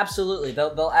happy. Absolutely.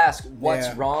 They'll ask what's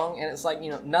Yeah. wrong, and it's like,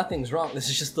 nothing's wrong. This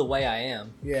is just the way I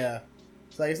am. Yeah.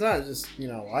 It's like, it's not just,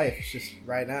 life. It's just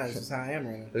right now. It's just how I am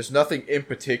right now. There's nothing in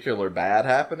particular bad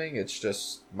happening. It's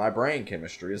just my brain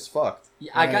chemistry is fucked.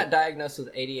 Yeah, I Right. got diagnosed with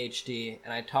ADHD,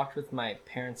 and I talked with my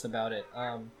parents about it.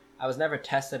 I was never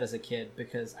tested as a kid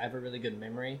because I have a really good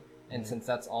memory, and since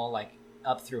that's all like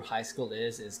up through high school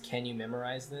is can you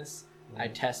memorize this? I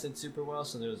tested super well,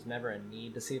 so there was never a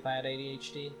need to see if I had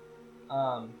ADHD.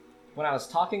 When I was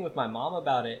talking with my mom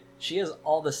about it, she has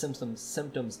all the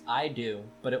symptoms I do,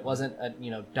 but it wasn't a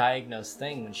diagnosed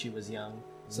thing when she was young,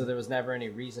 so there was never any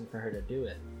reason for her to do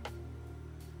it.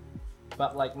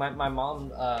 But like my mom,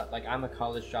 like I'm a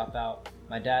college dropout.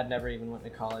 My dad never even went to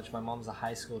college. My mom's a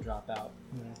high school dropout.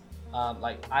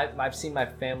 Like I've seen my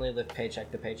family live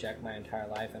paycheck to paycheck my entire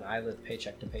life, and I live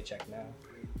paycheck to paycheck now,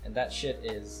 and that shit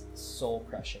is soul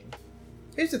crushing.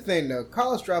 Here's the thing, though.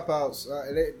 College dropouts,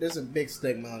 there's a big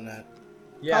stigma on that.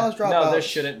 Yeah, College no, dropouts- there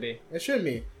shouldn't be. It shouldn't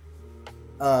be.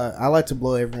 I like to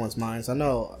blow everyone's minds. I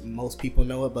know most people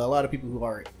know it, but a lot of people who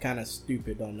are kind of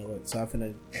stupid don't know it. So I'm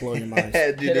finna blow your minds.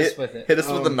 Dude, Hit us with it. Hit us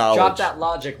with the knowledge. Drop that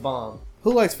logic bomb.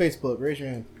 Who likes Facebook? Raise your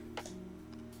hand.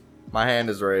 My hand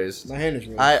is raised. My hand is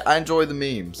raised. I enjoy the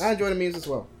memes. I enjoy the memes as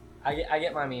well. I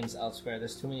get my memes elsewhere.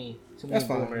 There's too many That's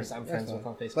fine. boomers I'm That's friends fine. with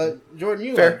on Facebook. But Jordan,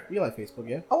 you Fair. like Facebook,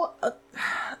 yeah? Oh,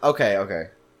 okay.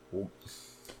 Well,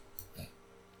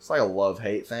 it's like a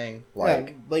love-hate thing. Like,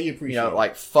 yeah, but you appreciate it.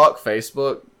 like fuck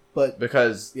Facebook But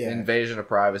because Yeah. invasion of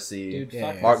privacy. Dude, Yeah,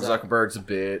 fuck yeah. Mark Zuck. Zuckerberg's a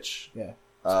bitch. Yeah.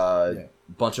 Yeah.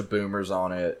 Bunch of boomers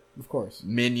on it. of course,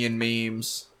 Minion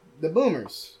memes. the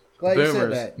boomers. Glad you said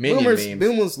Boomers. that. Minion Boomers, memes.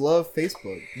 boomers love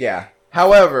Facebook. Yeah.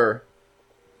 However,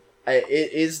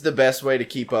 it is the best way to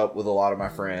keep up with a lot of my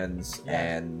friends, Yeah.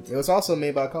 and It was also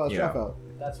made by a college Yeah. dropout.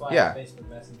 That's why Yeah. I have Facebook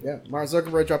Messenger. Yeah, Mark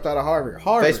Zuckerberg dropped out of Harvard.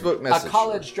 Facebook A message.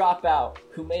 college dropout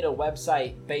who made a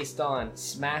website based on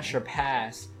Smash or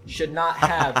Pass should not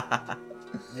have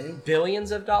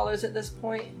billions of dollars at this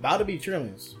point. About to be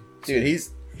trillions. Dude,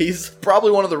 he's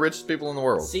probably one of the richest people in the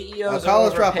world. CEOs A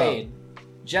college are overpaid.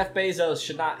 Jeff Bezos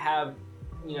should not have,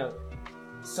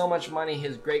 so much money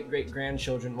his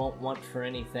great-great-grandchildren won't want for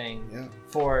anything Yeah.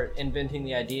 for inventing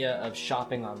the idea of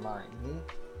shopping online.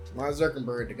 Mark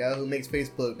Zuckerberg, the guy who makes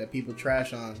Facebook that people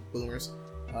trash on, boomers,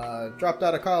 dropped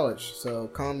out of college. So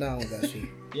calm down with that shit.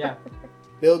 Yeah.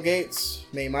 Bill Gates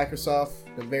made Microsoft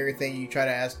the very thing you try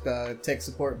to ask tech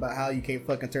support about how you can't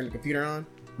fucking turn the computer on.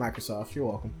 Microsoft, you're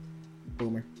welcome.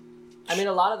 Boomer. I mean,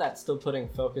 a lot of that's still putting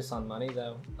focus on money,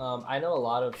 though. I know a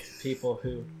lot of people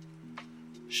who...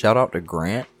 Shout out to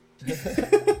Grant.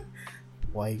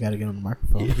 Why you gotta get on the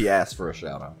microphone? He asked for a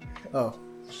shout out. Oh,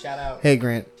 Shout out hey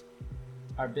Grant.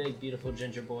 our big, beautiful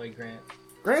ginger boy, Grant.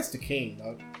 Grant's the king,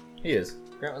 dog. He is.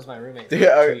 Grant was my roommate for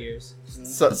Yeah, 2 years.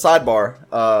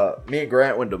 Sidebar. Me and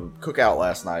Grant went to Cookout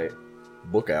last night.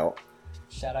 Bookout.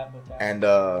 Shout out with that. And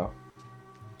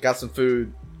got some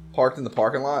food, parked in the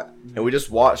parking lot, and we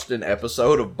just watched an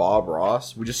episode of Bob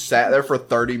Ross. We just sat there for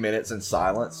 30 minutes in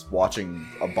silence watching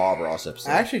a Bob Ross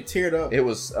episode. I actually teared up. It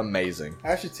was amazing. I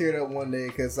actually teared up one day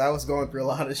because I was going through a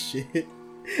lot of shit.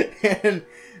 And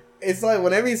it's like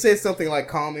whenever he says something like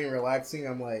calming and relaxing,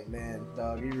 I'm like, man,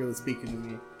 dog, you're really speaking to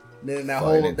me. And then that Fuck,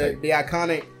 I whole, didn't the take-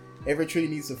 iconic Every Tree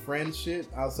Needs a Friend shit,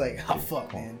 I was like, oh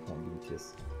fuck, man. Hold on, give me a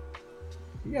kiss.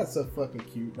 You guys so fucking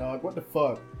cute, dog. What the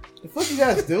fuck? The fuck you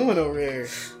guys doing over here?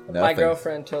 My Nothing.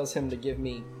 girlfriend tells him to give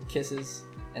me kisses,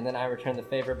 and then I return the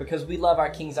favor because we love our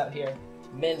kings out here.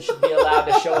 Men should be allowed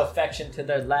to show affection to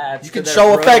their lads. You to can their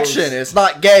show bros. affection. It's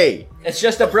not gay. It's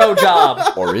just a bro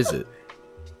job. Or is it?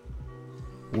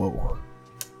 Whoa.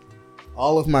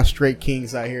 All of my straight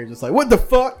kings out here just like, what the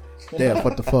fuck? Damn,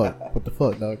 what the fuck? What the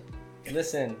fuck, dog?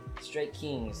 Listen, straight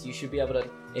kings, you should be able to.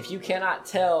 If you cannot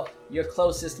tell your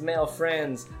closest male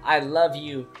friends, I love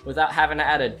you, without having to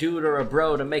add a dude or a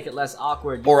bro to make it less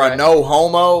awkward. Or a no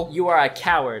homo. You are a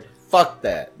coward. Fuck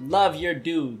that. Love your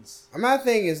dudes. My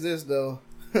thing is this, though.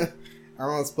 I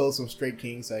want to expose some straight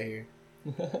kings out here.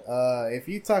 If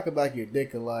you talk about your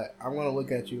dick a lot, I'm going to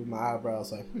look at you with my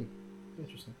eyebrows like,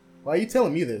 interesting. Why are you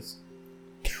telling me this?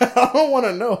 I don't want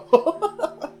to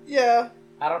know. Yeah.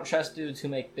 I don't trust dudes who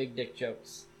make big dick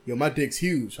jokes. Yo, my dick's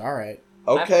huge. All right.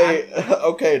 Okay,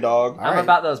 okay, dog. I'm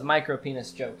about those micro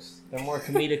penis jokes. They're more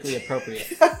comedically appropriate.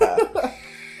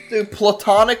 Dude,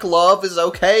 platonic love is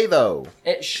okay, though.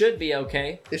 It should be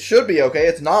okay. It should be okay.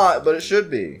 It's not, but it should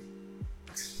be.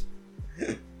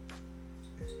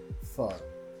 Fuck.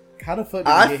 How the fuck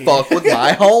did I fuck with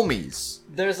my homies.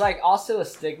 There's like also a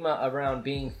stigma around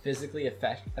being physically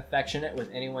affectionate with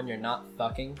anyone you're not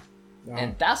fucking.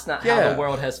 And that's not how the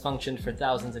world has functioned for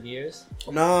thousands of years.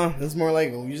 Nah, it's more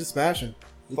like we just smashing.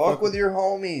 Fuck with your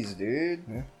homies, dude.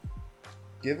 Yeah.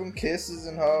 Give them kisses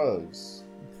and hugs.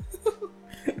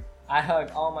 I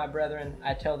hug all my brethren.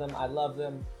 I tell them I love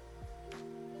them.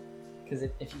 Because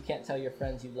if you can't tell your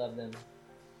friends you love them,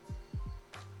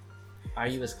 are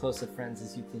you as close of friends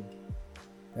as you think?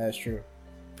 That's true.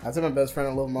 I tell my best friend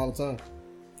I love him all the time.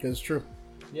 Because it's true.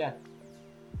 Yeah.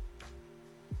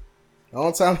 The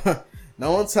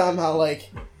only time I like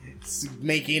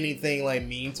make anything like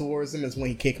mean towards him is when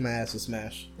he kicked my ass with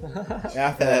Smash.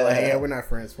 After that, like, yeah, we're not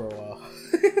friends for a while.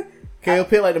 Okay, he'll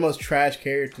pick like the most trash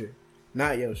character,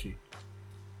 not Yoshi.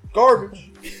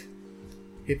 Garbage.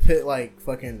 He picked like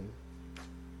fucking,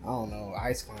 I don't know,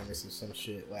 Ice Climbers or some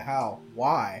shit. Like how?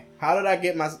 Why? How did I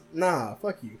get my? Nah,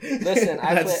 fuck you. Listen,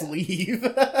 I just leave.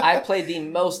 I played the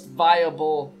most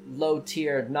viable,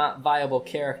 low-tier, not viable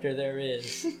character there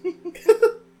is.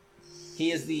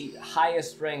 He is the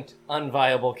highest-ranked,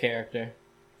 unviable character.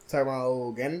 Talking about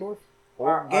old Ganondorf?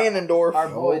 Ganondorf. Our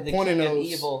boy, the Pointy king of nose.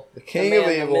 evil. The king man, of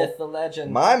evil. The myth, the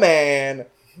legend. My man,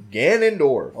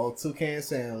 Ganondorf. Oh, Toucan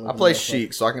Sam. I play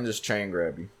Sheik, so I can just chain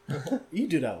grab you. You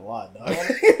do that a lot, dog.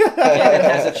 Ganon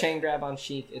has a chain grab on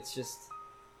Sheik. It's just...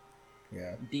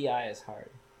 Yeah. DI is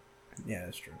hard. Yeah,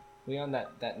 that's true. We on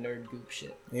that nerd goop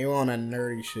shit. You on that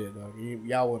nerdy shit, dog.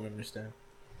 Y'all wouldn't understand.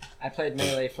 I played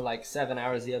Melee for like 7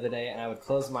 hours the other day, and I would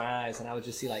close my eyes, and I would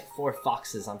just see like 4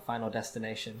 foxes on Final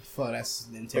Destination. Fuck, that's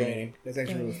intimidating. That's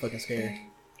actually really fucking scary.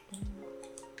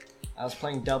 I was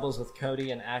playing doubles with Cody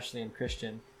and Ashley and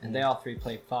Christian, and they all 3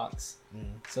 played Fox.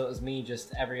 So it was me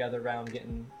just every other round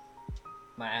getting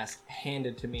my ass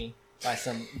handed to me by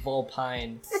some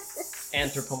vulpine,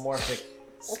 anthropomorphic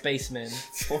spacemen.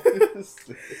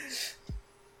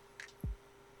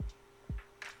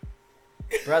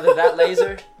 Brother, that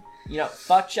laser,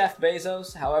 fuck Jeff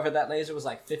Bezos. However, that laser was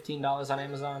like $15 on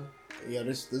Amazon. Yeah,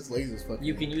 this laser's fucking...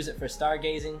 You can use it for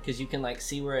stargazing, because you can like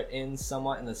see where it ends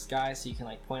somewhat in the sky, so you can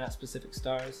like point out specific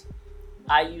stars.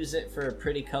 I use it for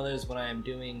pretty colors when I am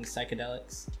doing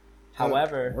psychedelics.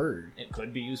 However, it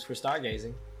could be used for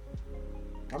stargazing.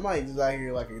 I might just out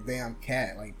here like a damn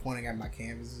cat, like pointing at my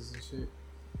canvases and shit.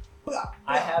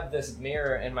 I have this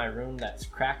mirror in my room that's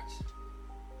cracked.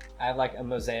 I have like a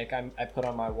mosaic I put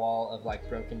on my wall of like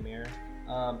broken mirror.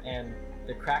 And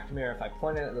the cracked mirror, if I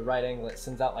point it at the right angle, it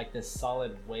sends out like this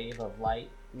solid wave of light.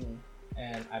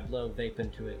 And I blow vape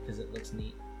into it because it looks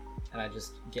neat. And I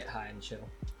just get high and chill.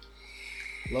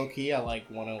 Low key, I like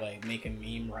want to like make a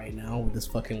meme right now with this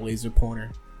fucking laser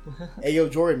pointer. Hey, yo,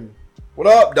 Jordan. What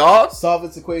up, dog? Solve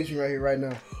this equation right here, right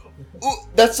now. Ooh,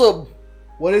 that's a...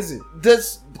 What is it?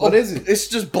 What is it? It's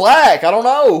just black. I don't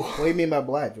know. What do you mean by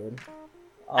black, Jordan?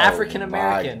 African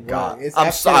American. My God. Well, it's I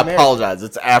African-American. apologize.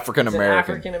 It's African It's an American.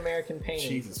 African American painting.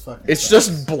 Jesus fucking It's Christ.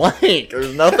 just blank.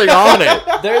 There's nothing on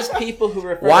it. There's people who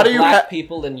refer Why to do you black ha-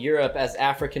 people in Europe as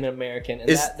African American, and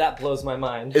that blows my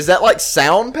mind. Is that like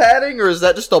sound padding, or is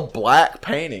that just a black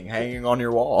painting hanging on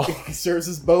your wall? It serves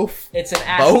us both. It's an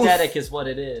Both? aesthetic, is what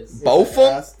it is. Both It's of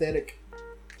 'em? aesthetic.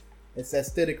 It's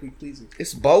aesthetically pleasing.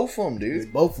 It's both of them, It's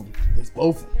dude. both of them. It's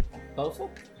both of them. Both?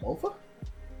 Both of them?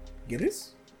 Get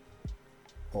this?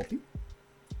 Both.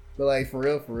 But like for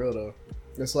real though,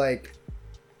 it's like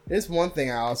there's one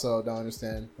thing I also don't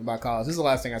understand about college. This is the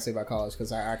last thing I say about college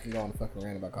because I can go on a fucking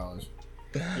rant about college.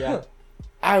 Yeah.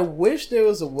 I wish there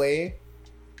was a way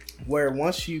where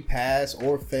once you pass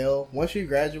or fail, once you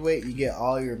graduate, you get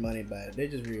all your money back. They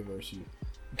just reimburse you.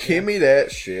 Give me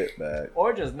that shit back.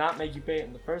 Or just not make you pay it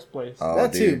in the first place. Oh,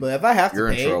 That too, dude. but if I have to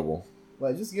You're pay, in trouble.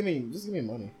 like just give me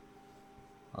money.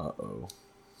 Uh-oh.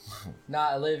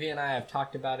 Nah, Olivia and I have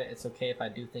talked about it. It's okay if I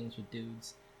do things with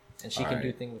dudes, and she can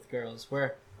do things with girls.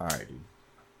 We're All right, dude.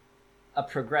 a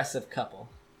progressive couple.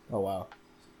 Oh wow.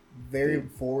 Very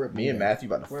forward. Me and Matthew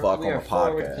about to We're- fuck we on are the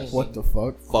forward podcast. thinking. What the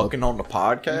fuck? Fucking on the You're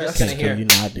podcast? just gonna hear- Can you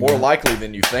not do More that? likely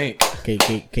than you think.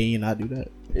 Can you not do that?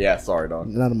 Yeah, sorry, dog.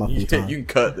 None of my You full time. can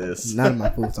cut this. None of my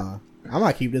full time. I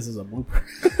might keep this as a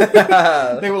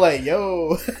blooper. They were like,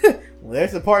 "Yo, well,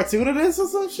 there's a part 2 to this or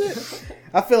some shit."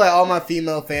 I feel like all my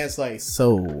female fans like,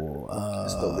 so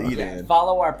Just delete Yeah, it.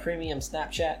 follow our premium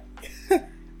Snapchat.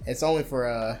 it's only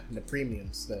for the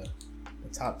premiums, the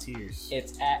top tiers.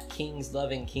 It's at Kings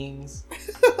Loving Kings.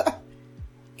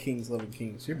 Kings loving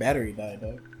kings. Your battery died,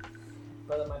 dog.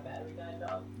 Brother, my battery died,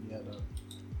 dog. Yeah, dog.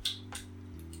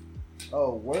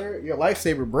 Oh, where your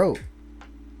lifesaver broke?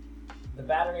 The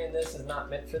battery in this is not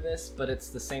meant for this, but it's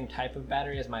the same type of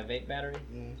battery as my vape battery.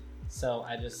 Mm. So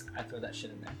I throw that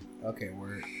shit in there. Okay,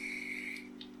 word.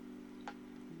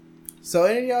 So,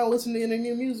 any of y'all listen to any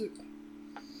new music?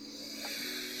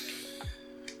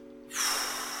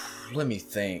 Let me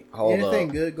think. Hold Anything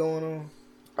up. good going on?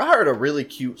 I heard a really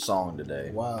cute song today.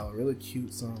 Wow, really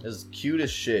cute song. It's cute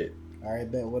as shit. All right,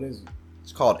 bet. What is it?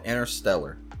 It's called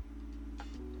Interstellar.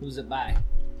 Who's it by?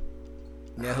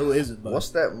 Yeah, who is it? Bud? What's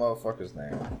that motherfucker's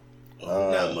name?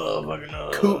 that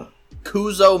motherfucker?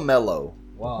 Kuzo Mello.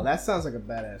 Wow, that sounds like a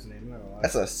badass name. I'm not gonna lie.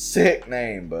 That's a sick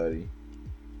name, buddy.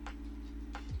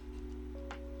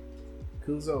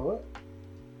 Kuzo what?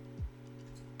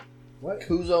 What?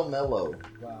 Kuzo Mello.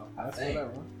 Wow, I that's think. what I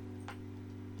want.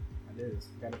 I did.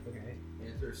 Got a fucking A.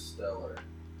 Interstellar.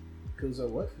 Kuzo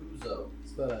what? Kuzo.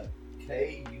 Spell that.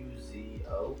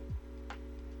 Kuzo.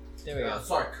 There we go.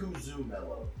 Sorry, Kuzu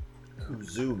Mello.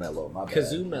 Kuzu Mello, my bad.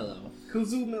 Kazumello.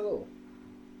 Kuzu Mello.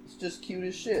 It's just cute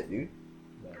as shit, dude.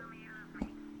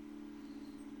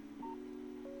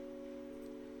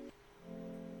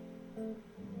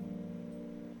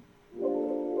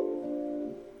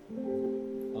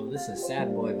 Oh, this is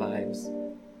sad boy vibes.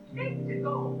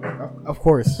 Of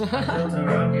course. Built a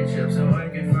rocket ship so I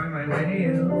can find my way to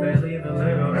you. I leave a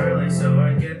little early so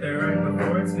I get there right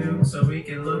before it's noon. So we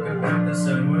can look up at the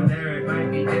sun. We're there, it might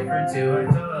be different too.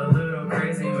 I felt a little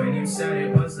crazy when you said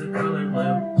it was the color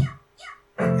blue.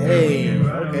 Hey,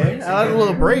 okay. I like a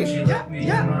little break. She looked me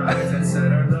in my eyes and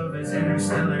said our love is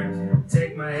interstellar.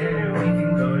 Take my hand and we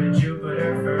can go to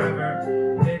Jupiter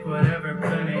forever. Pick whatever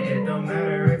planet, it don't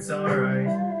matter, it's alright.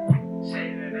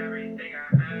 Saving everything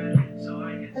I had so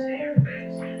I can see your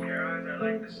face. Your eyes are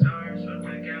like the stars with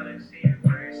the galaxy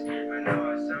embrace. I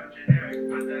know I sound generic,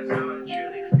 but that's how I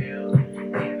truly feel.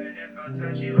 Even if I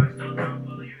touch you, I still don't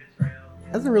believe it's real.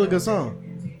 That's a really good song.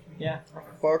 Yeah,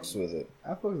 Fucks with it. I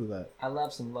fuck with that. I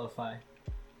love some lo-fi.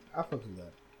 I fuck with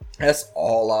that. That's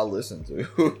all I listen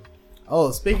to.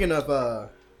 Oh, speaking of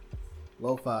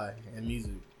lo-fi and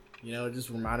music, you know, it just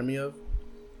reminded me of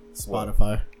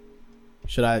Spotify.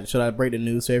 Should I break the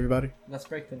news to everybody? Let's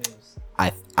break the news.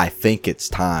 I think it's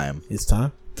time It's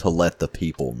time. to let the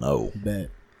people know. Bet.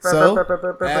 So,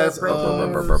 as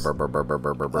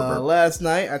last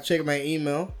night, I checked my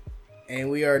email, and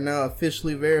we are now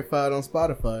officially verified on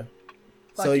Spotify.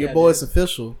 Fuck So your yeah, boy's dude.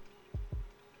 official.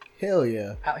 Hell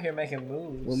yeah. Out here making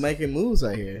moves. We're making moves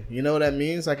out here. You know what that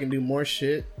means? I can do more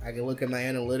shit. I can look at my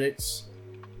analytics.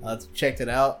 Checked it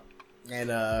out.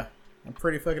 And I'm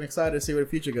pretty fucking excited to see where the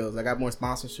future goes. I got more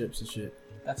sponsorships and shit.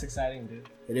 That's exciting, dude.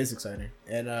 It is exciting.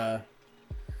 And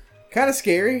kind of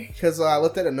scary because I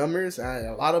looked at the numbers. And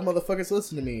a lot of motherfuckers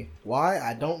listen to me. Why?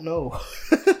 I don't know.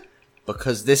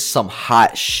 Because this some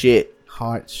hot shit.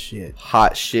 Hot shit.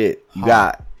 Hot shit. You Hot.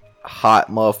 got hot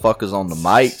motherfuckers on the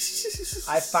mic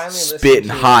I finally listened spitting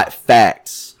to hot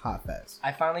facts. Hot fast.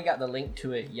 I finally got the link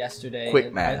to it yesterday. Quick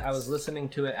and math. I was listening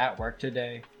to it at work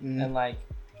today, and like,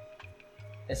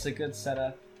 it's a good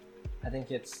setup. I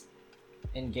think it's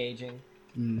engaging.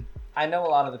 Mm. I know a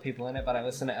lot of the people in it, but I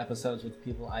listen to episodes with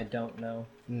people I don't know.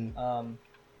 Mm.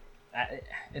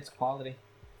 It's quality.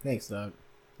 Thanks, Doug.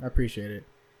 I appreciate it.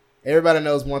 Everybody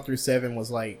knows 1 through 7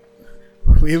 was like,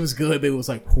 it was good, but it was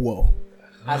like, whoa.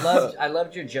 I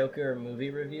loved your Joker movie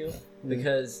review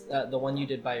because the one you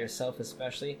did by yourself,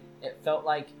 especially, it felt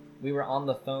like we were on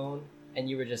the phone and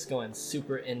you were just going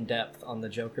super in depth on the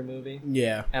Joker movie.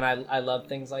 Yeah. And I love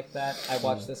things like that. I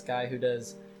watched this guy who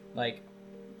does like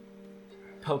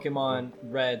Pokemon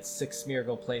Red 6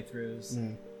 Smeargle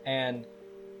playthroughs and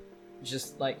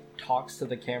just like talks to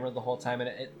the camera the whole time, and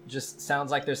it just sounds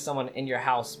like there's someone in your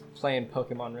house playing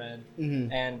Pokemon Red.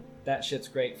 Mm-hmm. And that shit's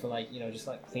great for like, you know, just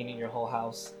like cleaning your whole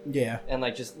house Yeah. and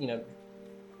like just, you know,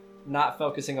 not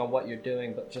focusing on what you're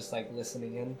doing but just like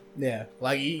listening in. Yeah.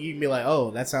 Like, you can be like,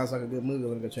 oh, that sounds like a good movie.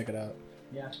 Let me go check it out.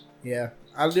 Yeah. Yeah,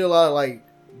 I do a lot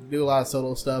of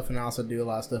solo stuff, and I also do a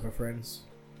lot of stuff with friends.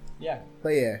 Yeah. But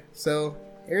yeah, so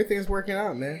everything's working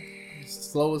out, man. It's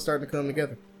slowly starting to come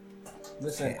together.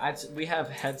 Listen, we have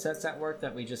headsets at work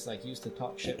that we just like use to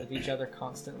talk shit with each other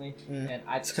constantly, and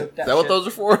I took that. Is that what those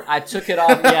are for? I took it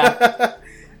off. Yeah.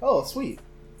 Oh, sweet.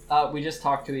 We just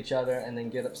talk to each other and then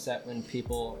get upset when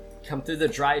people come through the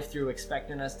drive-through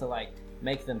expecting us to like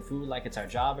make them food like it's our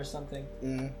job or something.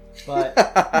 But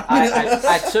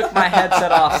I took my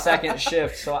headset off second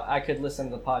shift so I could listen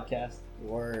to the podcast.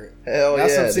 Word. Hell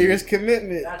That's yeah, some serious dude.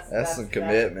 commitment. That's some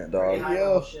commitment, dog. pretty high Yo.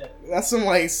 level shit. That's some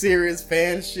like serious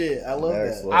fan shit. I love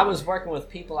Next that. level. I was working with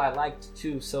people I liked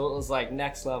too, so it was like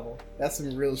next level. That's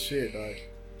some real shit, dog.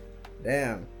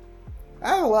 Damn.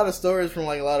 I have a lot of stories from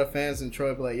like a lot of fans in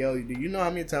Troy, but like, yo, do you know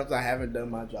how many times I haven't done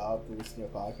my job to listen to your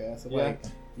podcast? I'm like,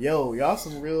 yo, y'all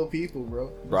some real people,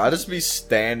 bro. Bro, I just be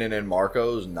standing in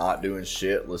Marco's, not doing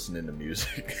shit, listening to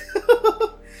music.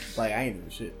 Like, I ain't doing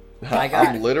shit.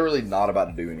 I'm literally not about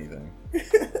to do anything.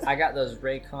 I got those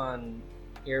Raycon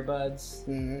earbuds,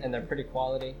 and they're pretty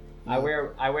quality. I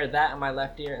wear that on my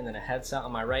left ear and then a headset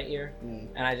on my right ear,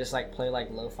 and I just like play like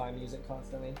lo-fi music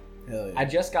constantly. Hell yeah. I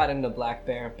just got into Black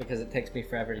Bear because it takes me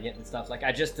forever to get into stuff. Like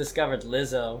I just discovered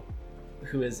Lizzo,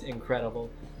 who is incredible,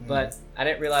 but I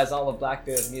didn't realize all of Black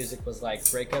Bear's music was like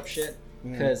breakup shit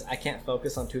because I can't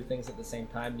focus on two things at the same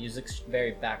time. Music's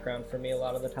very background for me a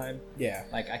lot of the time. Yeah.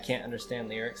 Like I can't understand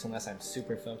lyrics unless I'm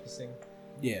super focusing.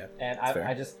 Yeah. And I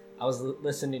was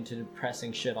listening to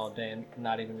depressing shit all day and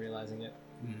not even realizing it.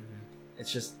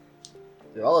 It's just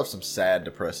Dude, I love some sad,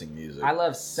 depressing music. I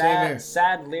love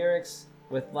sad lyrics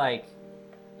with like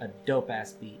a dope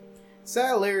ass beat.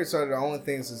 Sad lyrics are the only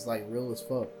things that's like real as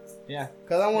fuck. Yeah.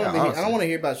 Cause I honestly. don't want to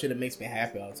hear about shit that makes me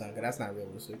happy all the time. Cause that's not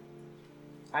realistic.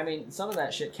 I mean, some of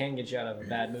that shit can get you out of a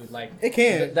bad mood. Like It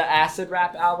can. the Acid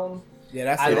Rap album. Yeah,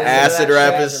 that's I it. listened to Acid that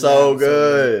rap shit is so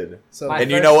good. So My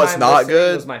And you first know what's time not listening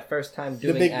good? Was my first time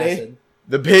doing Big Day? acid.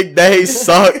 The Big Day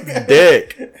sucked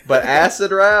dick. But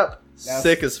acid rap, That's-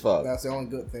 sick as fuck. That's the only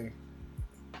good thing.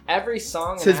 Every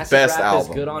song It's in his Acid best Rap album,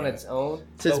 is good on yeah. its own.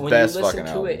 It's his but when best you listen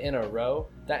fucking to it album. in a row,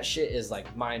 that shit is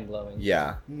like mind blowing.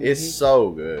 Yeah, Mhm. it's so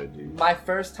good, dude. My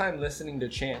first time listening to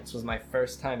Chance was my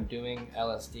first time doing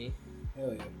LSD.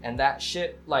 Hell yeah. And that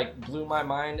shit like blew my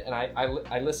mind, and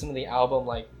I listen to the album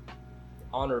like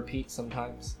on repeat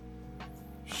sometimes.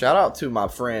 Shout out to my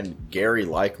friend Gary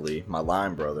Likely, my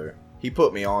line brother. He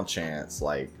put me on Chance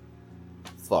like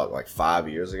 5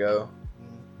 years ago.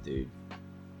 Dude,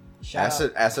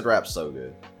 acid rap's so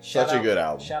good. Such a good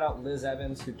album. Shout out Liz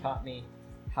Evans, who taught me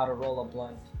how to roll a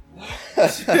blunt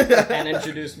and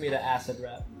introduced me to acid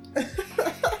rap.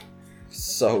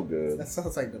 So good. That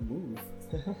sounds like the move.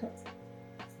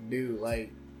 Dude,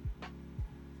 like,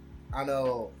 I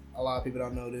know a lot of people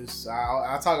don't know this.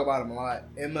 I talk about him a lot.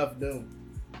 MF Doom.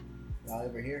 Y'all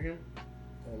ever hear him?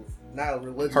 Not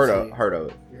religiously. Heard of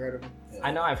it. You heard of him? Yeah.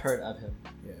 I know I've heard of him.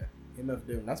 Yeah. MF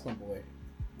Doom. That's my boy.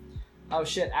 Oh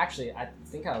shit! Actually, I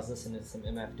think I was listening to some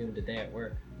MF Doom today at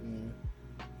work.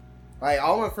 Like,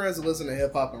 all my friends who listen to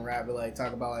hip hop and rap, but like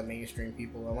talk about like mainstream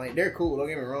people. I'm like, they're cool. Don't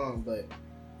get me wrong, but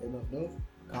MF Doom,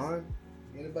 Khan,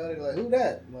 anybody like who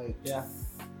that? I'm like, Yeah.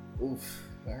 Oof,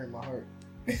 that hurt my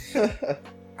heart.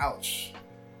 Ouch.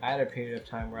 I had a period of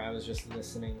time where I was just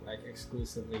listening like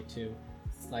exclusively to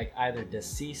like either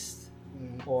Deceased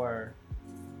or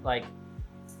like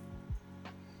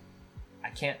I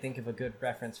can't think of a good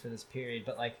reference for this period,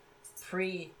 but like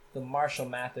pre the Marshall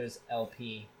Mathers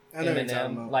LP, I know what you're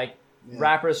talking Eminem, about. like Yeah.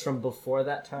 rappers from before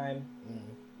that time.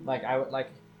 Like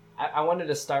I wanted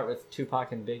to start with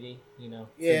Tupac and Biggie, you know,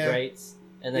 Yeah. the greats,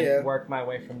 and then Yeah. work my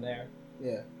way from there.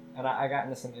 Yeah, And I got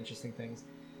into some interesting things.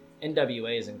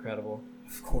 NWA is incredible,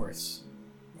 of course,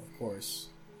 of course.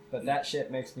 but that shit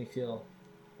makes me feel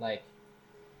like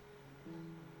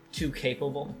too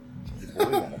capable.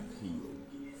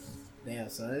 Damn,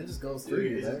 son, it just goes through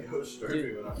you,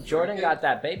 man. Jordan got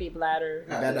that baby bladder.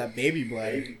 I got that baby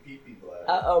bladder.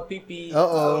 Uh-oh, pee-pee.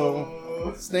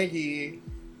 Uh-oh. Stinky.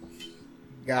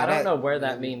 God, I don't know where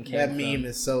that meme came That from. meme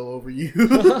is so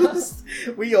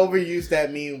overused. We overuse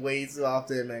that meme way too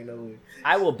often, Magnolia.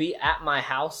 I will be at my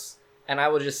house, and I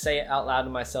will just say it out loud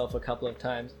to myself a couple of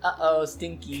times. Uh-oh,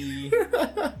 stinky.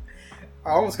 I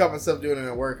almost caught myself doing it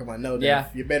at work. I'm like, no, Dave, Yeah.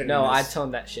 you're better than No, I this.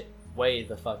 toned that shit way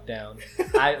the fuck down.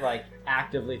 I, like,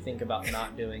 actively think about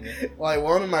not doing it. Like,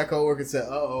 one of my coworkers said,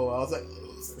 uh-oh. I was like,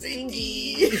 oh,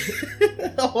 stinky.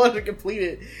 I wanted to complete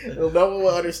it. No one will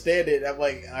understand it. I'm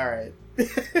like, all right.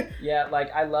 Yeah,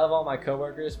 like, I love all my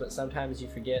coworkers, but sometimes you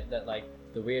forget that, like,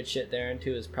 the weird shit they're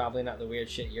into is probably not the weird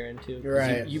shit you're into. 'Cause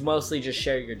Right. You mostly just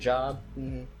share your job.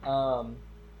 Mhm.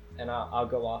 And and I'll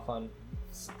go off on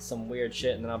some weird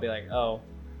shit, and then I'll be like, oh,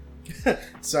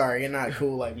 Sorry, you're not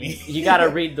cool like me. you gotta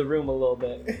read the room a little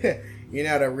bit. You're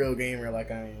not a real gamer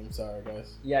like I am. Sorry,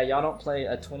 guys. Yeah, y'all don't play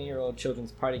a 20-year-old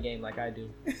children's party game like I do.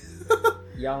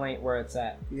 Y'all ain't where it's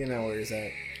at. You know where it's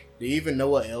at. Do you even know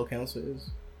what L Council is?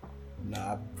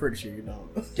 Nah, I'm pretty sure you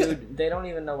don't. Dude, they don't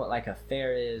even know what like a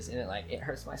fair is, and it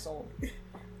hurts my soul.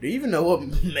 Do you even know what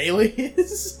Melee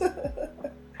is?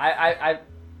 I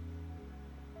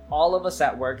all of us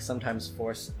at work sometimes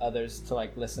force others to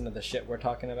like listen to the shit we're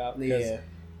talking about because Yeah.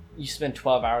 you spend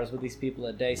 12 hours with these people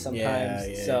a day sometimes,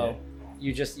 Yeah, so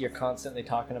you're constantly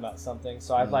talking about something.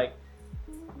 So I've like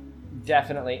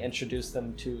definitely introduced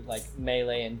them to like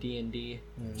Melee and D&D,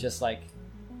 just like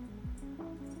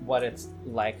what it's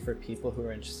like for people who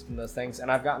are interested in those things, and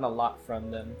I've gotten a lot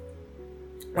from them.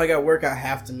 Like at work, I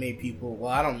have to make people.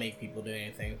 Well, I don't make people do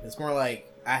anything. It's more like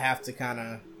I have to kind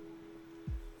of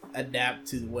adapt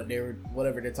to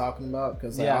whatever they're talking about,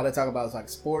 because like, all they talk about is like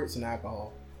sports and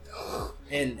alcohol,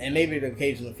 and maybe the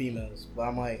occasional females. But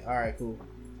I'm like, all right, cool.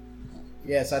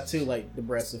 Yes, I too like the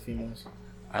breasts of females.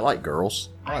 I like girls.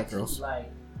 I like girls. Like,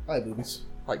 I like boobies.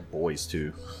 I like boys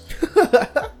too.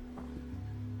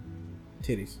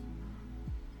 Titties.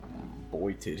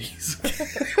 Boy titties.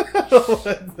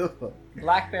 What the fuck?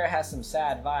 Black Bear has some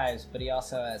sad vibes, but he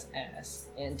also has ass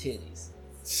and titties.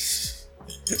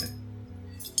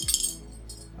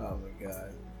 Oh my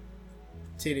god.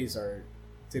 Titties are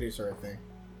a thing.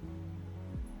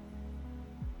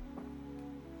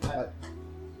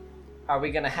 Are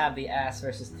we gonna have the ass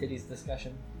versus titties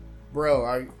discussion?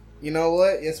 Bro, you know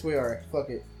what? Yes, we are. Fuck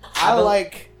it. I I bel-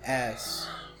 like ass.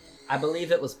 I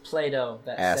believe it was Plato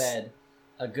that Ass. said,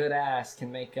 a good ass can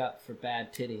make up for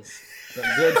bad titties, but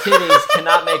good titties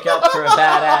cannot make up for a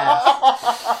bad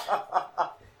ass.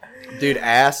 Dude,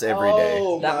 ass every day.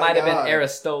 Oh That my might have been God.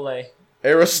 Aristotle.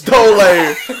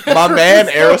 Aristotle! My man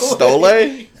Aristotle?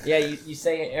 Yeah, you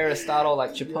say Aristotle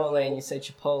like Chipotle, and you say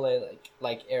Chipotle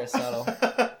like Aristotle.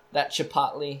 That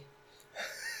Chipotle.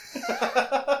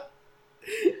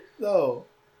 No.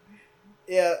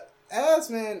 Yeah, ass,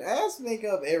 man. Ass make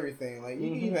up everything. Like, you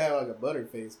can even have like a butter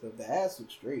face, but the ass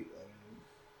looks straight. Like,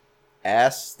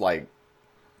 Ass, like,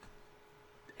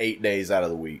 8 days out of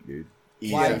the week, dude.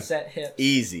 Easy. Wide set hips.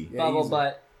 Easy. Yeah, Bubble easy.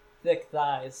 butt. Thick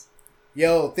thighs.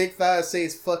 yo, thick thighs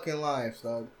saves fucking lives,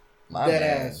 dog. My Dead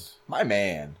man. ass. My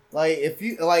man. Like, if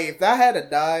I had to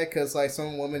die because like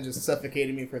some woman just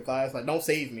suffocated me for thighs, like, don't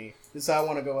save me. This is how I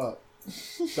want to go out.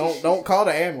 Don't call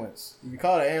the ambulance. If you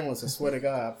call the ambulance, I swear to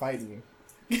God, I'm fighting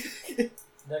you.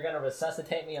 They're gonna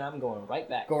resuscitate me, and I'm going right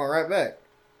back. Going right back.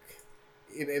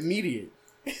 Immediate.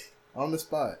 On the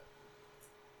spot.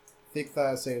 Thick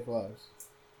thighs save lives.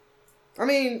 I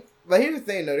mean, but here's the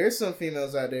thing though, there's some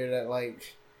females out there that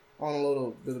like on a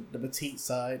little the petite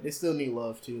side. They still need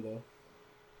love too though.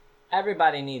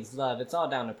 Everybody needs love. It's all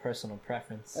down to personal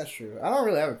preference. That's true. I don't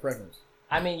really have a preference.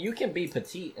 I mean, you can be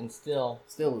petite and still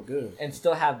Still look good.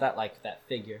 have that like that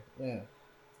figure. Yeah.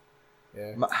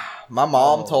 Yeah. My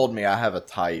mom Oh. told me I have a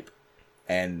type,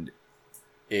 and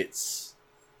it's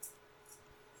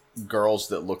girls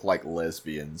that look like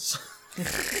lesbians.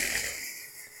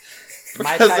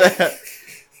 My Because type,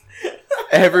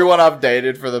 everyone I've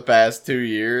dated for the past 2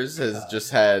 years has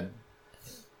just had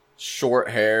short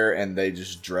hair, and they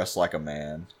just dress like a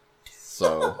man.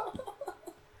 So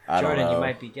I don't Jordan, know. you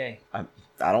might be gay. I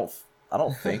don't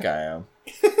think I am.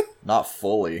 Not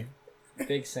fully.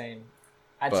 Big same.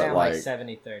 I'd But, say I'm like like-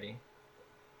 70-30.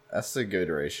 That's a good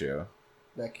ratio.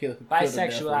 That kill the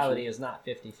Bisexuality is not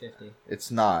 50-50.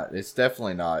 It's not. It's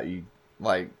definitely not. You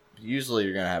like usually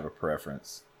you're gonna have a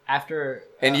preference, After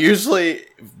and usually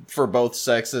for both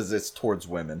sexes, it's towards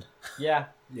women. yeah,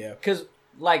 Yeah. because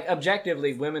like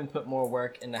objectively, women put more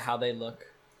work into how they look,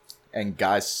 And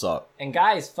guys suck. and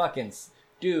guys fucking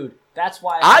dude. That's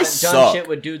why I I haven't suck. done shit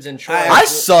with dudes in Troy. I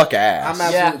suck ass. I'm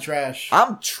absolutely trash.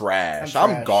 I'm trash. I'm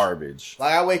I'm trash. garbage.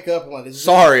 Like I wake up and like this is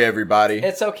Sorry, everybody.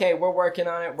 It's okay. We're working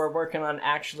on it. We're working on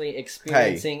actually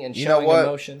experiencing and you know showing what?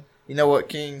 emotion. You know what,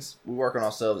 Kings? We work on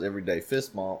ourselves every day.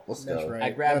 Fist bump. Let's That's go. right. I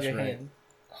grabbed That's your right. hand.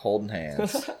 Holding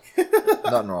hands.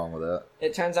 Nothing wrong with that.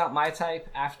 It turns out my type,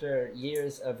 after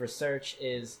years of research,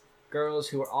 is girls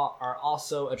who are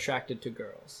also attracted to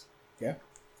girls. Yeah.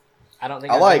 I don't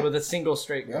think I I've like- been with a single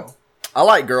straight girl. Yeah. I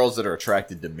like girls that are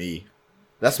attracted to me.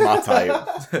 That's my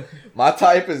type. My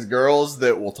type is girls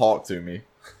that will talk to me.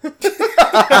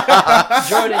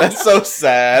 Jordan, That's so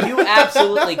sad. you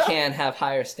absolutely can have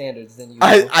higher standards than you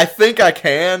do. I think I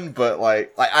can, but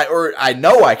like I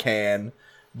know I can,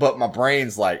 but my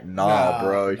brain's like, nah,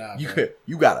 bro. Nah,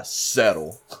 You gotta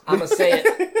settle. I'm gonna say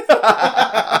it.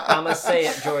 I'm gonna say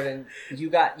it, Jordan. You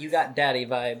got daddy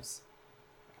vibes.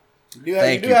 You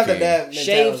Thank do you, have the King. dad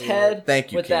Shaved mentality, head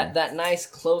Thank you, with King. that nice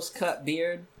close cut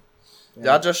beard.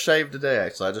 I just shaved today,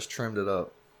 actually. I just trimmed it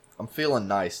up. I'm feeling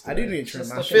nice I today. do need to trim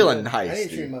Just my looking shit. feeling good. nice, I need to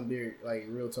dude. trim my beard, like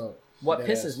real talk. What Dead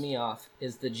pisses ass. me off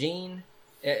is the gene.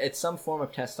 It's some form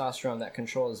of testosterone that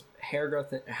controls hair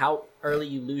growth, and how early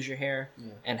you lose your hair,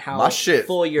 and how My shit,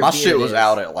 full your my beard shit was is.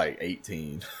 out at like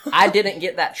 18. I didn't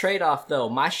get that trade off though.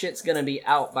 My shit's gonna be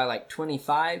out by like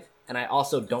 25, and I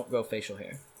also don't grow facial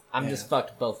hair. I'm just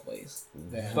fucked both ways.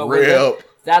 Yeah. But we're good. Rip.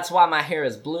 That's why my hair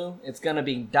is blue. It's gonna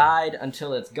be dyed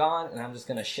until it's gone, and I'm just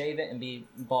gonna shave it and be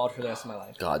bald for the rest of my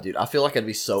life. God, dude, I feel like I'd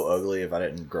be so ugly if I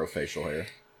didn't grow facial hair.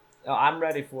 Oh, I'm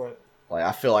ready for it. Like,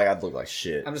 I feel like I'd look like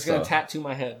shit. I'm just gonna so tattoo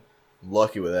my head. I'm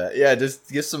lucky with that. Yeah, just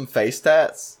get some face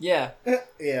tats. Yeah,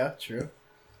 Yeah, true.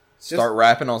 Start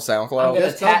rapping on I'm SoundCloud. gonna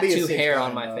Just don't be a tattoo hair 6'9",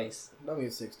 on my dog. face. Don't be a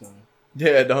 6'9".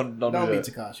 Yeah, don't Don't do be that.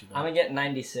 Takashi. I'm gonna get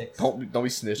 96. Don't be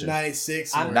snitching.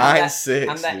 96. I'm Nine- that, 9'6",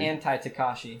 I'm that dude.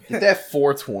 anti-Takashi. Get that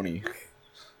 420.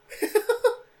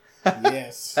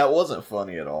 Yes. That wasn't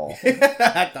funny at all.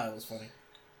 I thought it was funny.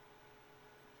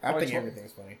 I think 420.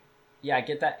 everything's funny. Yeah,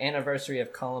 get that anniversary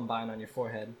of Columbine on your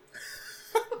forehead.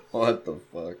 What the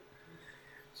fuck?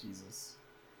 Jesus.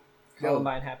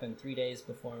 Columbine happened 3 days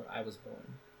before I was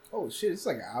born. Oh shit! It's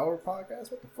like an hour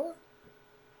podcast. What the fuck?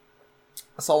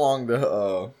 That's how long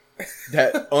the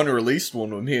that unreleased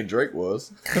one with me and Drake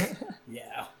was.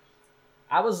 Yeah.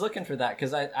 I was looking for that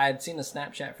because I had seen a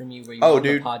Snapchat from you where you Oh, were on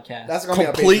dude. the podcast. That's gonna be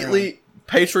on Completely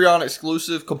Patreon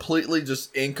exclusive, completely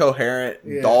just incoherent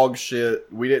Yeah. dog shit.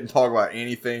 We didn't talk about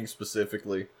anything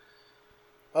specifically.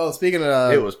 Oh, speaking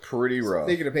of It was pretty rough.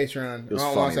 speaking of Patreon, It was I'm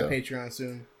gonna launch funny, that Patreon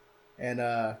soon, and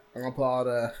I'm gonna put all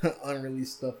the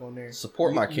unreleased stuff on there.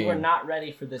 Support my you were king. not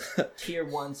ready for this tier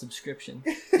 1 subscription.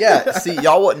 Yeah, see,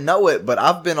 y'all wouldn't know it, but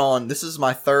I've been on. This is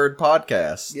my third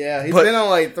podcast. Yeah, he's But- been on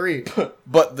like 3.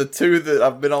 But the 2 that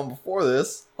I've been on before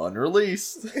this,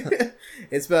 unreleased.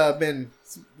 It's been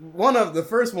one of the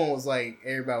first one was like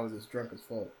everybody was just drunk as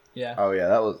fuck. Yeah. Oh yeah,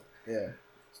 that was Yeah,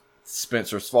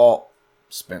 Spencer's fault.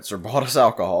 Spencer bought us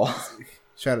alcohol.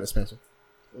 shout out to Spencer.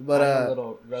 But I'm a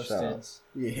little roasted. out.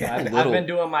 yeah, I've little- been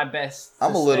doing my best.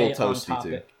 I'm to a little stay on toasty,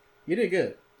 topic. you did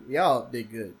good. Y'all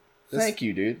did good. Thank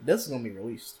you, dude. This is gonna be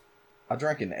released. I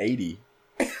drank an 80.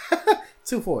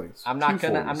 240s. I'm not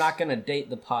gonna 240s. date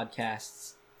the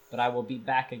podcasts, but I will be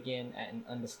back again at an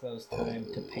undisclosed time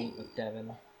to paint with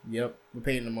Devin. Yep, we're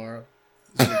painting tomorrow.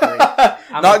 It's gonna be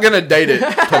great. Not gonna date it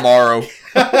tomorrow.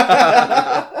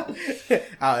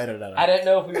 I'll edit that out. I didn't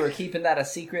know if we were keeping that a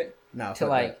secret No, to fuck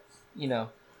like, you know,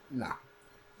 that. Nah.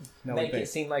 No, make we it paint.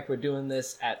 seem like we're doing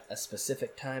this at a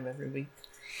specific time every week.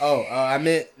 Oh, I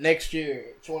meant next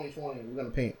year, 2020, we're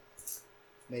gonna paint.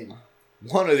 Maybe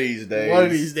One of these days. one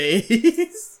of these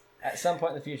days. At some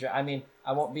point in the future. I mean,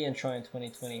 I won't be in Troy in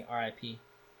 2020, RIP.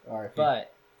 All right,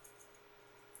 But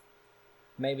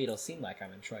maybe it'll seem like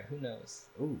I'm in Troy. Who knows?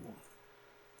 ooh,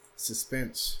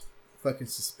 suspense, fucking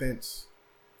suspense.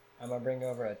 I'm gonna bring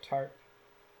over a tarp,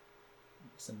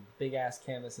 some big ass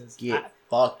canvases. Get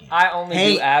fucking. I only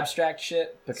Hey. do abstract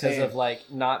shit because Same. of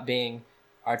like not being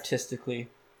artistically,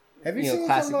 Have you, you know, seen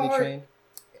classically some of the art? trained.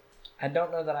 I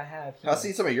don't know that I have. I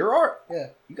see some of your art. Yeah,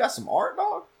 You got some art,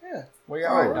 dog. yeah. Where you Oh,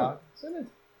 are, wow. dog? Send it.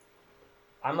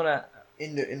 I'm gonna.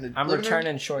 In the. I'm living returning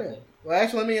room? shortly. Yeah. Well,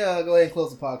 actually, let me go ahead and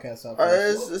close the podcast out. All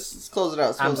right, first. let's close it out.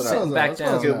 Let's I'm close it sitting out. back Let's down.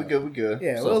 close it We good. We good.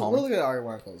 Yeah, So, we'll look at our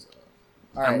one close.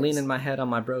 All I'm right. leaning my head on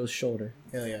my bro's shoulder.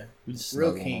 Hell yeah. We just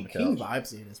Real snuggle on king. the King couch.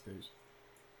 vibes in this bitch.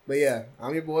 But yeah,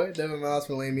 I'm your boy, Devin Miles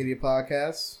from Lane Media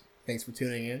Podcast. Thanks for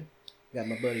tuning in. Got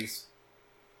my buddies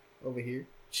over here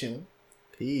chilling.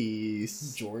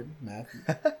 Peace. Jordan, Matthew.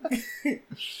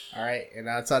 All right, and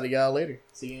I'll talk to y'all later.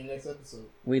 See you in the next episode.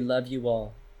 We love you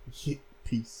all.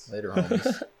 Peace. Later,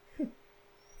 homies.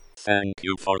 Thank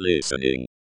you for listening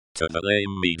to the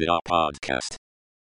Lame Media Podcast.